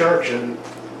 Well, the church and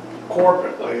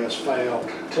corporately has failed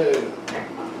too,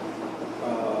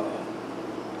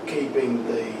 keeping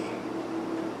the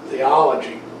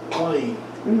theology clean.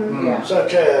 Mhm. Yeah.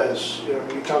 Such as, you're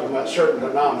talking about certain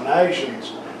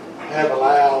denominations have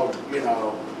allowed,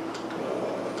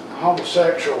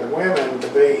 homosexual women to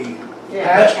be Yeah,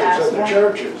 pastors of the yeah.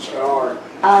 churches, or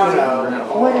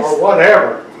What is- or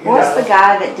whatever. What's the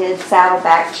guy that did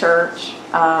Saddleback Church?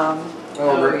 Oh,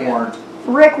 Rick yeah. Warren.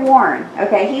 Rick Warren.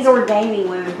 Okay, he's ordaining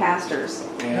women pastors.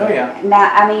 Oh, yeah. Now,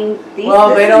 I mean, this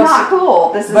they is don't not see-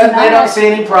 cool. This is But not. they don't see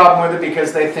any problem with it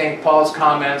because they think Paul's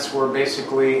comments were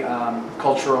basically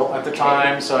cultural at the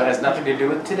time, so it has nothing to do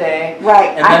with today. Right.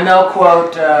 And then they'll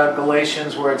quote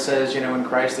Galatians where it says, in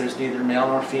Christ there's neither male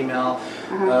nor female,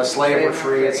 slave or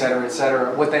free, etc.,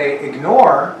 etc. What they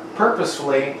ignore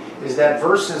purposefully is that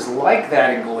verses like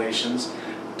that in Galatians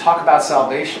talk about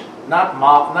salvation, not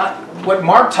what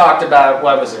Mark talked about.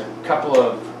 What was it? A couple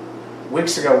of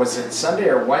weeks ago, was it Sunday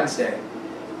or Wednesday,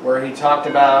 where he talked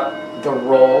about the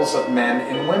roles of men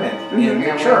and women in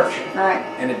the church, Right.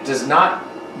 and it does not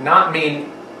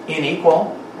mean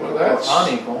unequal Well, or that's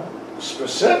unequal.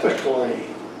 specifically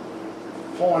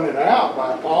pointed out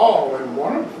by Paul in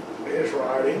one of his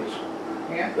writings,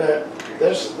 Yeah. that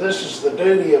this is the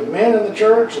duty of men in the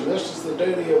church and this is the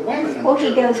duty of women in Well, the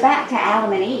he church. goes back to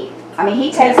Adam and Eve. I mean,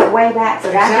 he takes it way back, so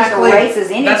that Exactly. just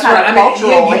erases any That's kind right. of I mean,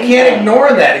 cultural. you can't anything. ignore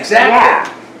that. Exactly. Yeah.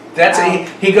 That's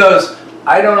he goes,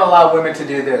 I don't allow women to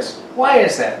do this. Why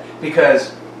is that?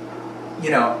 Because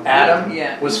Adam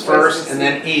Yeah. was Was first, the and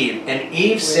then Eve, and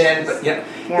Eve sinned. But Yeah.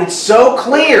 it's so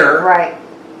clear. Right.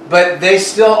 But they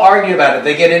still argue about it.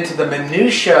 They get into the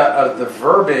minutia of the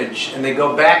verbiage, and they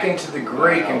go back into the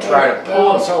Greek and try to They pull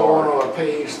it also apart. want to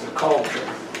appease the culture.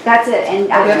 That's it, and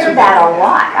Oh, I that's hear a that good a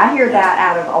lot. I hear that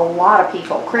out of a lot of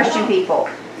people, Christian people.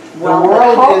 Well,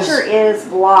 world the culture is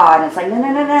flawed. And it's like,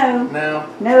 No.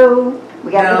 no.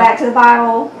 We got to No. go back to the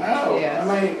Bible. No, Yes.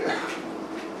 I mean,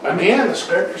 again, the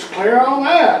scripture's clear on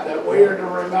that we are to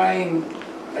remain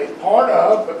a part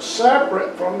of, but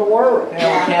separate from the world. We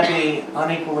can't be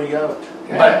unequally yoked.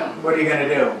 Yeah. But what are you going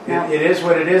to do? Yeah. It is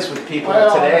what it is with people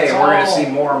Well, today, it's and we're going to all- see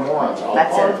more and more. It's all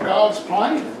That's part it. of God's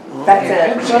plan. That's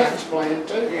And it. Satan's plan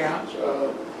too. Yeah.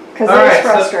 So, Because All it is right, so-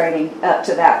 frustrating up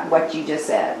to that, what you just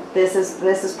said. This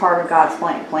is part of God's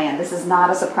plan. This is not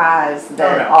a surprise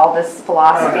that No. all this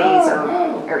philosophies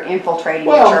No. are infiltrating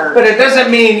Well, the church. But it doesn't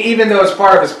mean, even though it's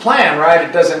part of his plan, right?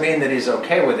 It doesn't mean that he's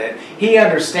okay with it. He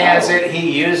understands No. it.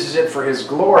 He uses it for his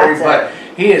glory, That's it. but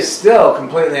he is still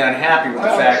completely unhappy with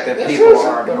Well, the fact that this people isn't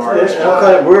are the ignoring first it.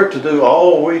 I think we're to do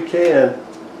all we can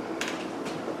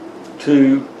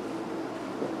to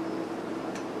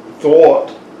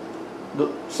thwart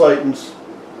Satan's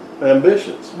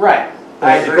ambitions. Right.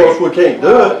 I And of agree. course, we can't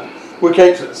do it. We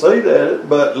can't succeed at it,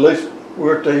 but at least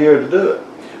we're here to do it.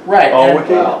 Right. all and, we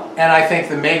can. and I think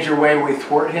the major way we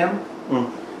thwart him Mm.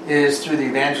 is through the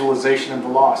evangelization of the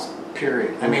lost,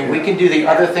 period. I mean, we can do the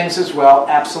other things as well,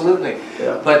 absolutely.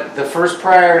 Yeah. But the first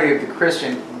priority of the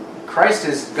Christian,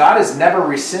 God has never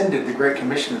rescinded the Great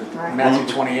Commission of Right. Matthew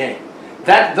 28.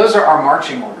 Those are our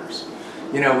marching orders.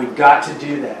 We've got to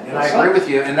do that. And I agree with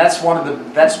you. And that's one of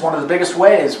the biggest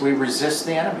ways we resist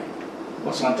the enemy.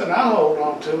 well, something I hold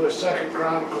on to is 2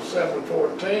 Chronicles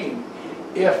 7:14.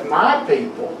 If my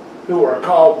people who are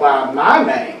called by my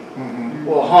name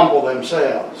will humble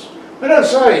themselves. It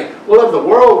doesn't say, well, if the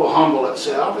world will humble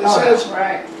itself. It says,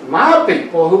 Right. my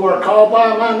people who are called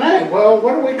by my name. Well,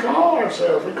 what do we call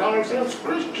ourselves? We call ourselves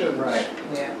Christians.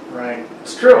 Yeah. Right.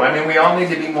 It's true. I mean, we all need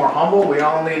to be more humble. We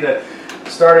all need to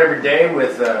start every day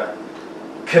with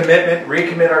commitment,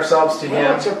 recommit ourselves to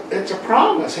Well, Him. it's a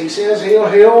promise. He says he'll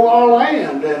heal our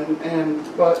land,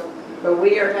 but But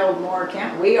we are held more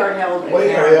accountable. We are held We are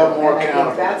accountable. held more and I think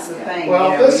accountable. that's the thing.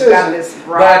 Well, this we've got isn't- this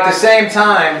But at the broad-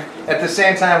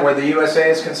 same time, where the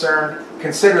USA is concerned,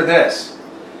 consider this.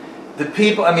 The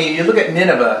people, I mean, you look at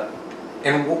Nineveh,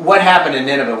 and what happened in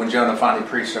Nineveh when Jonah finally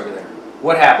preached over there?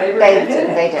 What happened? They They repented.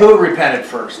 did. They did. Who repented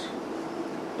first?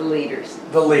 The leaders.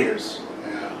 The leaders.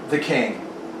 The king.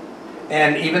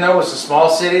 And even though it was a small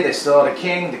city, they still had a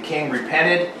king. The king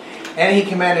repented, and he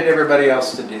commanded everybody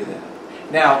else to do that.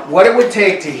 Now, what it would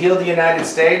take to heal the United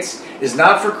States is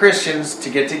not for Christians to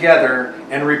get together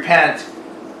and repent,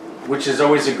 which is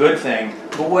always a good thing,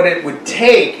 but what it would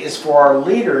take is for our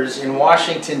leaders in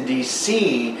Washington,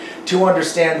 D.C. to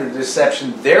understand the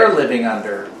deception they're living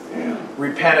under,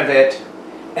 repent of it,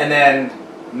 and then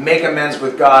make amends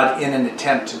with God in an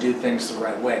attempt to do things the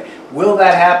right way. Will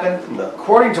that happen? No.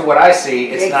 According to what I see,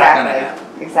 it's not going to Exactly.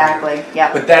 happen. Exactly.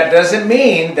 Yep. But that doesn't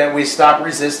mean that we stop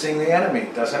resisting the enemy.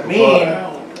 It doesn't mean,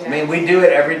 I mean, we do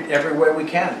it every way we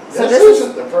can. So This this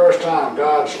isn't the first time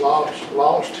God's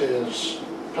lost his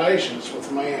patience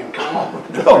with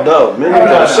mankind. Oh, no, many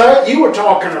times. So you were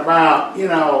talking about,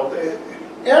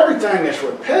 everything is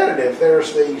repetitive.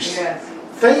 There's these Yes.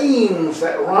 themes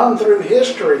that run through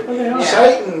history. Yeah.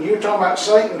 Satan, you're talking about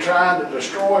Satan trying to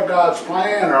destroy God's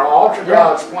plan or alter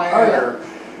God's plan.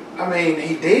 I mean,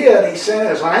 he did. He sent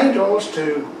his angels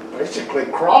to basically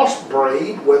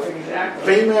crossbreed with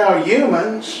Exactly. female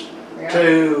humans Yeah.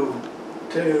 to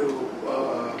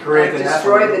Create the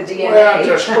Destroy Nephilim. the DNA. well,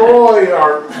 destroy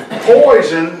or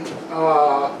poison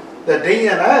the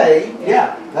DNA.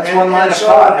 Yeah, that's And- one line and of so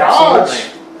thought. God's-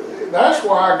 Absolutely. That's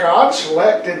why God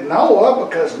selected Noah,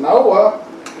 because Noah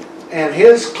and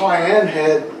his clan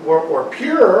were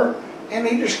pure, and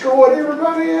he destroyed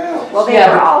everybody else. Well, they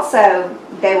Yeah,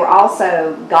 were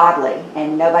also godly,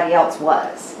 and nobody else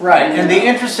was. Right, and the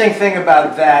interesting thing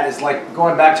about that is, like,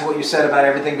 going back to what you said about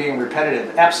everything being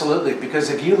repetitive. Absolutely, because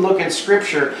if you look in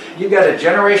Scripture, you've got a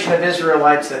generation of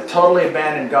Israelites that totally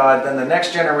abandoned God. Then the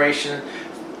next generation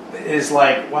is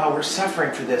like, wow, we're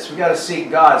suffering for this. We've got to seek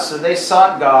God. So they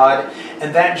sought God,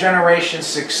 and that generation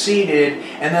succeeded,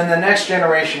 and then the next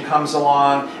generation comes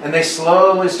along, and they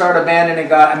slowly start abandoning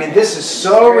God. I mean, this is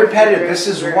so repetitive. This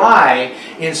is why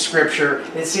in Scripture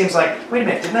it seems like, wait a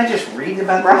minute, didn't I just read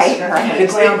about this? Right, right.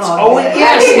 It's Groundhog always, Day.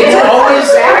 yes, it's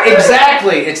always,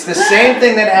 exactly. It's the same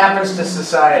thing that happens to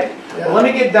society. Well, let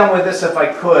me get done with this if I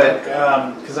could,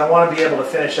 because I want to be able to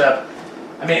finish up.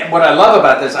 I mean, what I love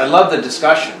about this, I love the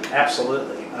discussion,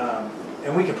 absolutely.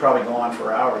 And we could probably go on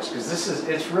for hours, because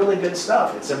it's really good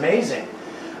stuff. It's amazing.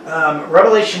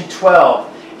 Revelation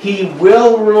 12, he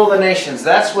will rule the nations.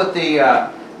 That's what the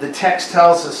text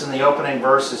tells us in the opening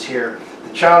verses here.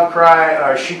 The child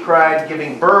she cried,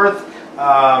 giving birth.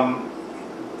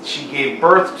 She gave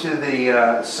birth to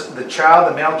the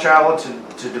child, the male child,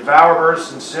 to devour her.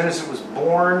 And as soon as it was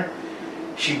born,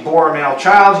 she bore a male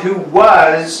child who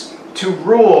was to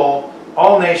rule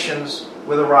all nations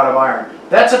with a rod of iron.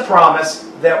 That's a promise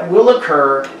that will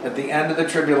occur at the end of the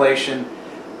tribulation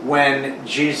when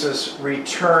Jesus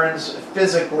returns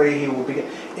physically. He will be.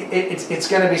 It's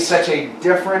going to be such a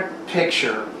different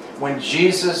picture when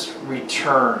Jesus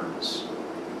returns.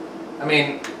 I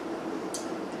mean,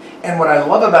 and what I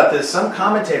love about this, some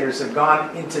commentators have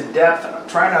gone into depth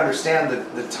trying to understand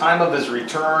the time of his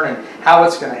return and how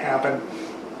it's going to happen.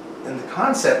 And the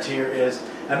concept here is,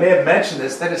 I may have mentioned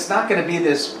this, that it's not going to be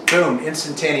this boom,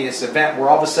 instantaneous event where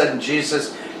all of a sudden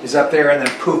Jesus is up there and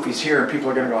then poof, he's here, and people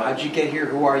are going to go, how'd you get here?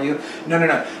 Who are you?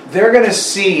 No. They're going to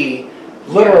see,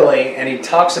 literally, and he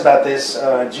talks about this,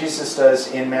 Jesus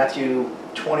does in Matthew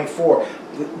 24,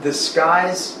 the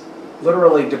skies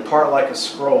literally depart like a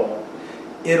scroll.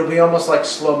 It'll be almost like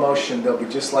slow motion. They'll be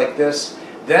just like this.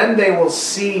 Then they will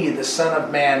see the Son of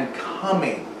Man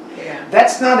coming. Yeah.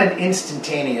 That's not an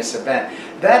instantaneous event.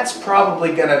 That's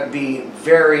probably going to be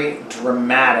very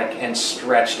dramatic and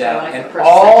stretched out. Like a And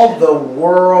procession. all the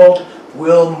world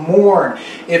will mourn.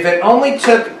 If it only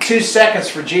took 2 seconds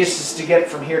for Jesus to get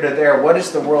from here to there, what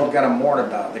is the world going to mourn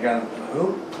about? They're going to,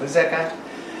 who? Who's that guy?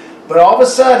 But all of a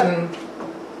sudden,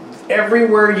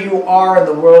 everywhere you are in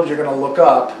the world, you're going to look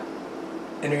up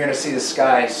and you're going to see the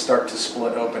sky start to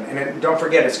split open. And don't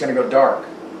forget, it's going to go dark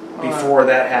before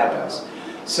that happens.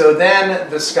 So then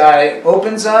the sky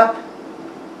opens up.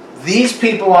 These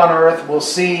people on earth will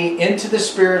see into the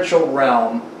spiritual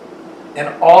realm and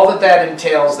all that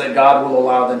entails that God will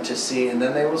allow them to see. And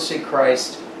then they will see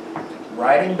Christ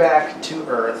riding back to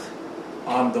earth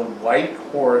on the white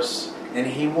horse. And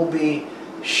he will be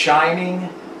shining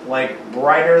like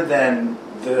brighter than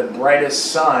the brightest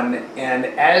sun. And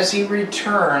as he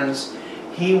returns,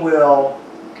 he will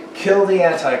kill the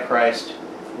Antichrist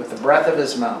with the breath of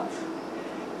his mouth.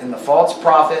 And the false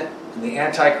prophet and the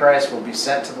Antichrist will be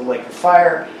sent to the lake of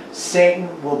fire.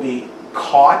 Satan will be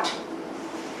caught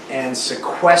and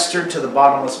sequestered to the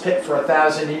bottomless pit for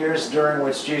 1,000 years, during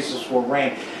which Jesus will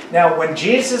reign. Now, when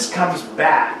Jesus comes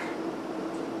back,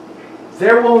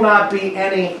 there will not be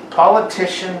any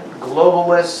politician,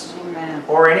 globalist, Amen.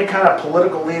 or any kind of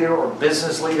political leader or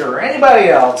business leader or anybody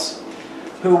else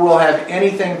who will have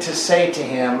anything to say to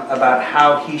him about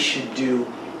how he should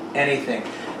do anything.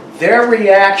 Their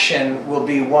reaction will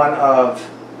be one of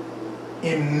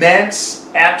immense,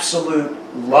 absolute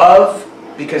love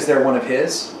because they're one of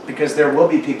his, because there will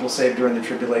be people saved during the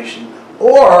tribulation,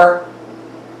 or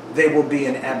they will be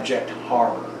in abject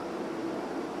horror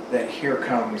that here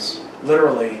comes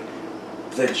literally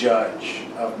the judge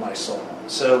of my soul.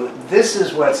 So this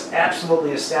is what's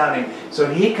absolutely astounding.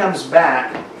 So he comes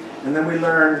back. And then we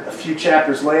learn a few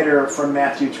chapters later from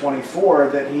Matthew 24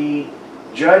 that he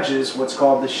judges what's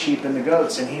called the sheep and the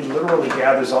goats. And he literally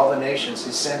gathers all the nations.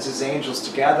 He sends his angels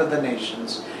to gather the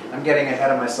nations. I'm getting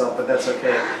ahead of myself, but that's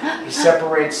okay. He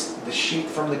separates the sheep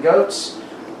from the goats,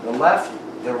 the left,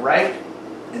 the right,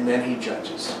 and then he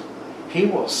judges. He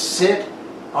will sit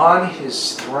on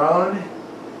his throne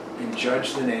and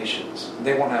judge the nations.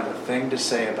 They won't have a thing to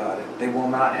say about it. They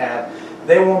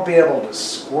won't be able to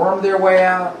squirm their way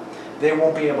out. They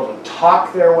won't be able to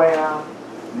talk their way out.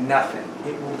 Nothing.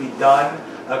 It will be done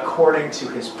according to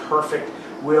his perfect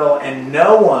will, and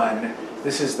no one,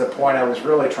 this is the point I was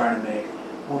really trying to make,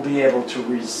 will be able to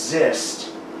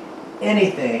resist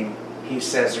anything he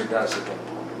says or does at that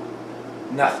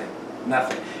point. Nothing.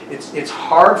 Nothing. It's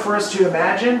hard for us to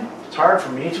imagine. It's hard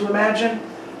for me to imagine,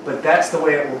 but that's the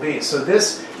way it will be. So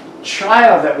this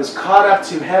child that was caught up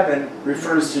to heaven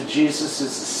refers to Jesus'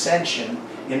 ascension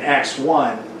in Acts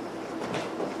 1.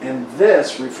 And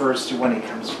this refers to when he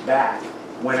comes back,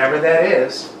 whenever that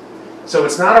is. So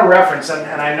it's not a reference,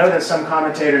 and I know that some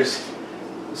commentators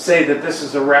say that this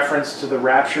is a reference to the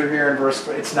rapture here in verse.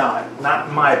 It's not. Not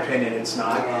in my opinion, it's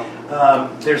not.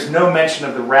 There's no mention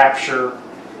of the rapture,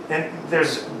 and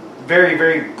there's very,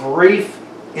 very brief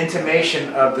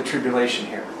intimation of the tribulation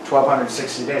here,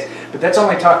 1,260 days. But that's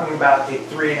only talking about a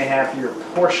 3.5-year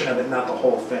portion of it, not the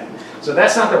whole thing. So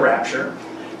that's not the rapture.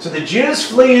 So the Jews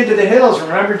flee into the hills.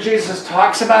 Remember, Jesus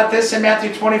talks about this in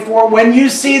Matthew 24. When you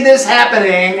see this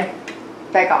happening,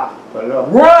 Back off.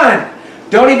 run!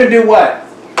 Don't even do what?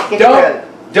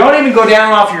 Don't even go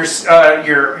down off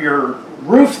your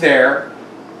roof there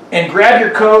and grab your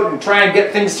coat and try and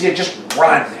get things to you. Just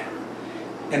run.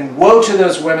 And woe to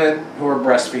those women who are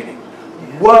breastfeeding.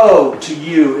 Woe to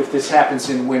you if this happens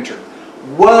in winter.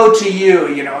 Woe to you.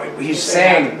 You know, he's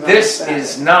saying this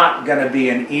is not going to be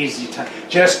an easy time.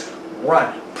 Just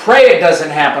run. Pray it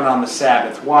doesn't happen on the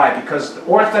Sabbath. Why? Because the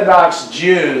Orthodox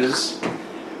Jews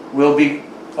will be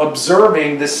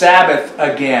observing the Sabbath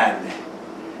again.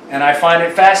 And I find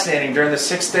it fascinating. During the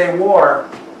Six-Day War,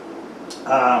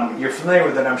 you're familiar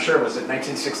with it, I'm sure. Was it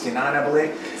 1969, I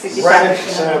believe?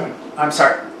 67. I'm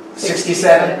sorry,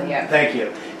 67? Yeah. Thank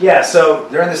you. Yeah, so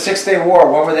during the Six-Day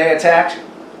War, when were they attacked?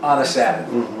 On the Sabbath.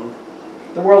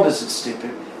 Mm-hmm. The world isn't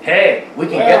stupid. Hey, we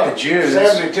can get the Jews.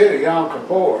 72, Yom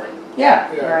Kippur. Yeah.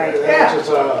 Right. Yeah. Which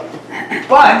is,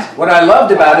 But what I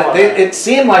loved about it, it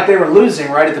seemed like they were losing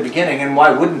right at the beginning, and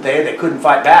why wouldn't they? They couldn't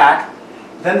fight back.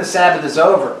 Then the Sabbath is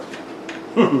over.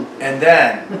 And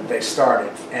then they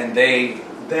started, and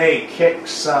they kicked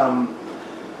some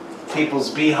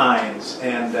people's behinds,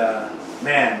 and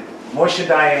man, Moshe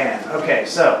Dayan. Okay,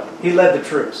 so he led the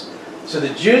troops. So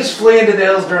the Jews flee into the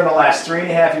hills during the last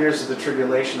 3.5 years of the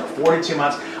tribulation, or 42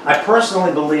 months. I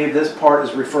personally believe this part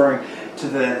is referring to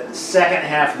the second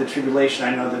half of the tribulation.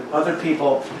 I know that other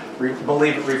people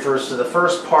believe it refers to the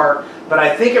first part, but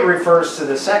I think it refers to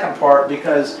the second part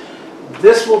because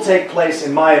this will take place,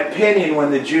 in my opinion,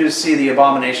 when the Jews see the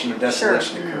abomination of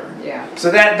desolation occur. Yeah. So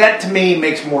that to me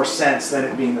makes more sense than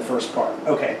it being the first part.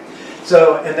 Okay.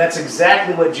 So, and that's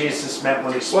exactly what Jesus meant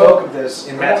when he spoke of this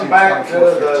in Matthew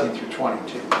 24:15 through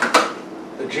 22.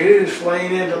 the Jews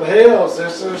fleeing into the hills.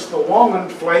 This is the woman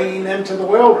fleeing into the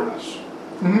wilderness.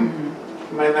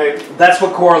 Mm-hmm. I mean, they That's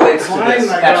what correlates to claim this.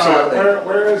 they Absolutely.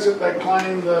 where is it they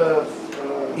claim the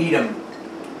Edom,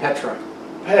 Petra.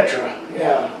 Petra?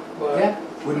 Yeah. But, Yeah,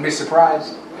 wouldn't be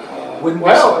surprised. Wouldn't be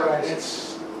well, surprised.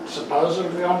 it's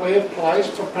supposedly going to be a place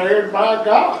prepared by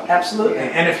God. Absolutely.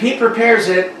 And if he prepares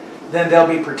it, then they'll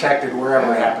be protected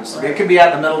wherever it happens to be. It could be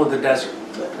out in the middle of the desert.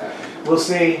 We'll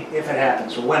see if it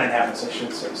happens, or when it happens, I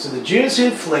should say. So the Jews who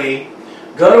flee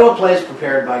go to a place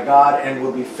prepared by God and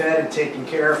will be fed and taken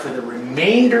care of for the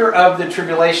remainder of the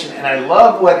tribulation. And I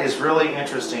love what is really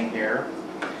interesting here,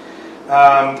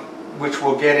 which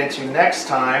we'll get into next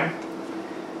time.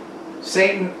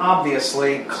 Satan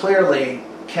obviously, clearly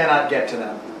cannot get to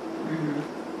them.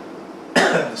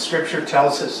 The scripture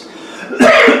tells us,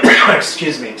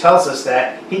 tells us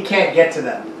that he can't get to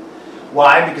them.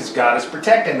 Why? Because God is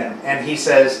protecting them. And he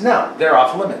says, no, they're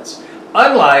off limits.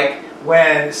 Unlike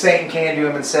when Satan came to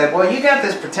him and said, well, you got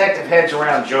this protective hedge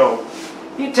around Job.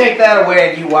 You take that away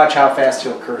and you watch how fast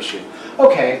he'll curse you.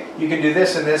 Okay, you can do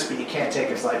this and this, but you can't take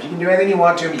his life. You can do anything you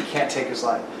want to him, you can't take his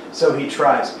life. So he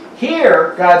tries.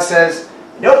 Here, God says,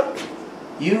 nope,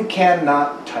 you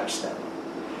cannot touch them.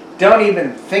 Don't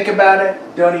even think about it.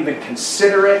 Don't even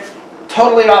consider it.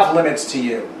 Totally off limits to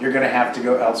you. You're going to have to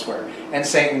go elsewhere. And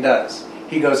Satan does.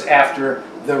 He goes after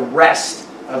the rest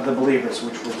of the believers,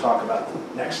 which we'll talk about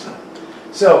next time.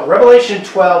 So, Revelation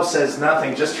 12 says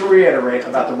nothing, just to reiterate,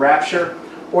 about the rapture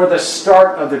or the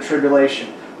start of the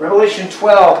tribulation. Revelation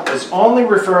 12 is only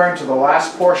referring to the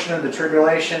last portion of the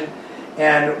tribulation,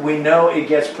 and we know it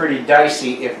gets pretty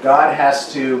dicey if God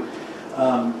has to,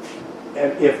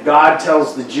 if God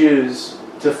tells the Jews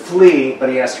to flee, but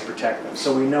he has to protect them.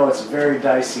 So we know it's very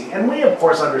dicey. And we, of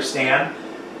course, understand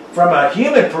from a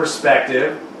human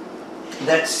perspective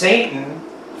that Satan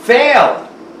failed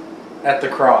at the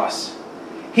cross.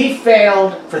 He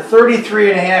failed for 33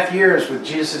 and a half years with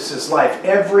Jesus' life,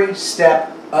 every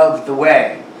step of the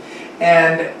way.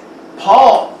 And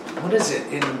Paul, what is it,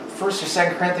 in 1st or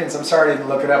 2nd Corinthians, I'm sorry I didn't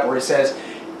look it up, where he says,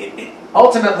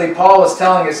 ultimately Paul is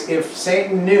telling us if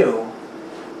Satan knew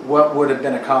what would have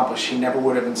been accomplished, he never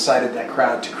would have incited that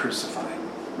crowd to crucify him.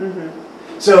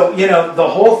 Mm-hmm. So, the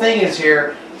whole thing is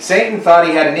here, Satan thought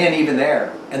he had an in even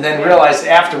there, and then realized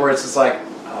afterwards, it's like,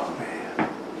 oh man,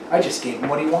 I just gave him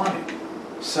what he wanted.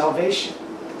 Salvation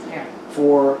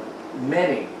for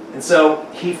many. And so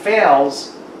he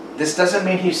fails. This doesn't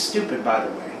mean he's stupid, by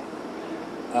the way.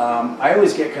 I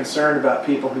always get concerned about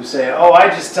people who say, oh, I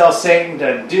just tell Satan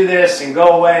to do this and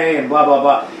go away and blah, blah,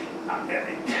 blah.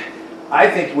 I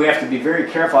think we have to be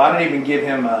very careful. I don't even give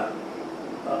him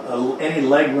any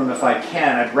leg room if I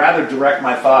can. I'd rather direct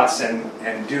my thoughts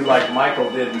and do like Michael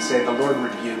did and say, the Lord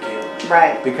rebuke you.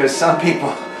 Right. Because some people,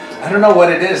 I don't know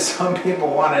what it is, some people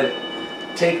want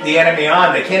to take the enemy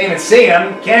on. They can't even see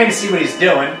him, can't even see what he's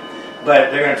doing,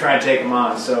 but they're going to try and take him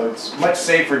on. So it's much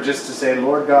safer just to say,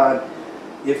 Lord God,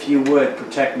 if you would,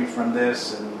 protect me from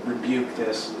this and rebuke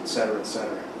this, etc.,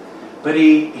 etc. But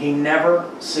he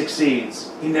never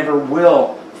succeeds. He never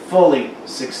will fully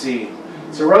succeed.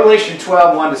 So Revelation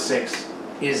 12, 1-6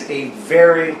 is a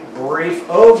very brief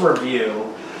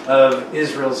overview of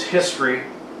Israel's history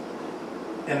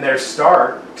and their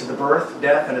start to the birth,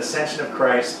 death, and ascension of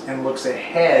Christ, and looks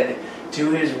ahead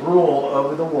to his rule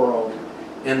over the world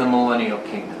in the millennial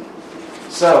kingdom.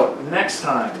 So, next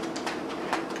time,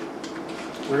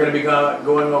 we're going to be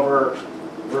going over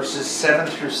verses 7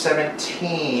 through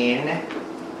 17.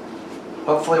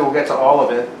 Hopefully we'll get to all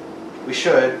of it. We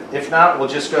should. If not, we'll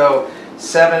just go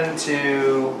 7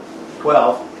 to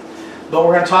 12. But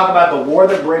we're going to talk about the war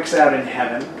that breaks out in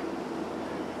heaven,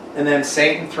 and then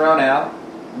Satan thrown out,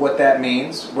 what that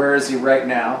means. Where is he right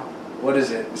now? What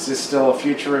is it? Is this still a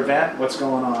future event? What's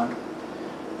going on?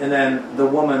 And then the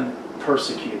woman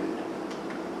persecuted.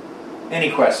 Any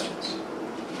questions?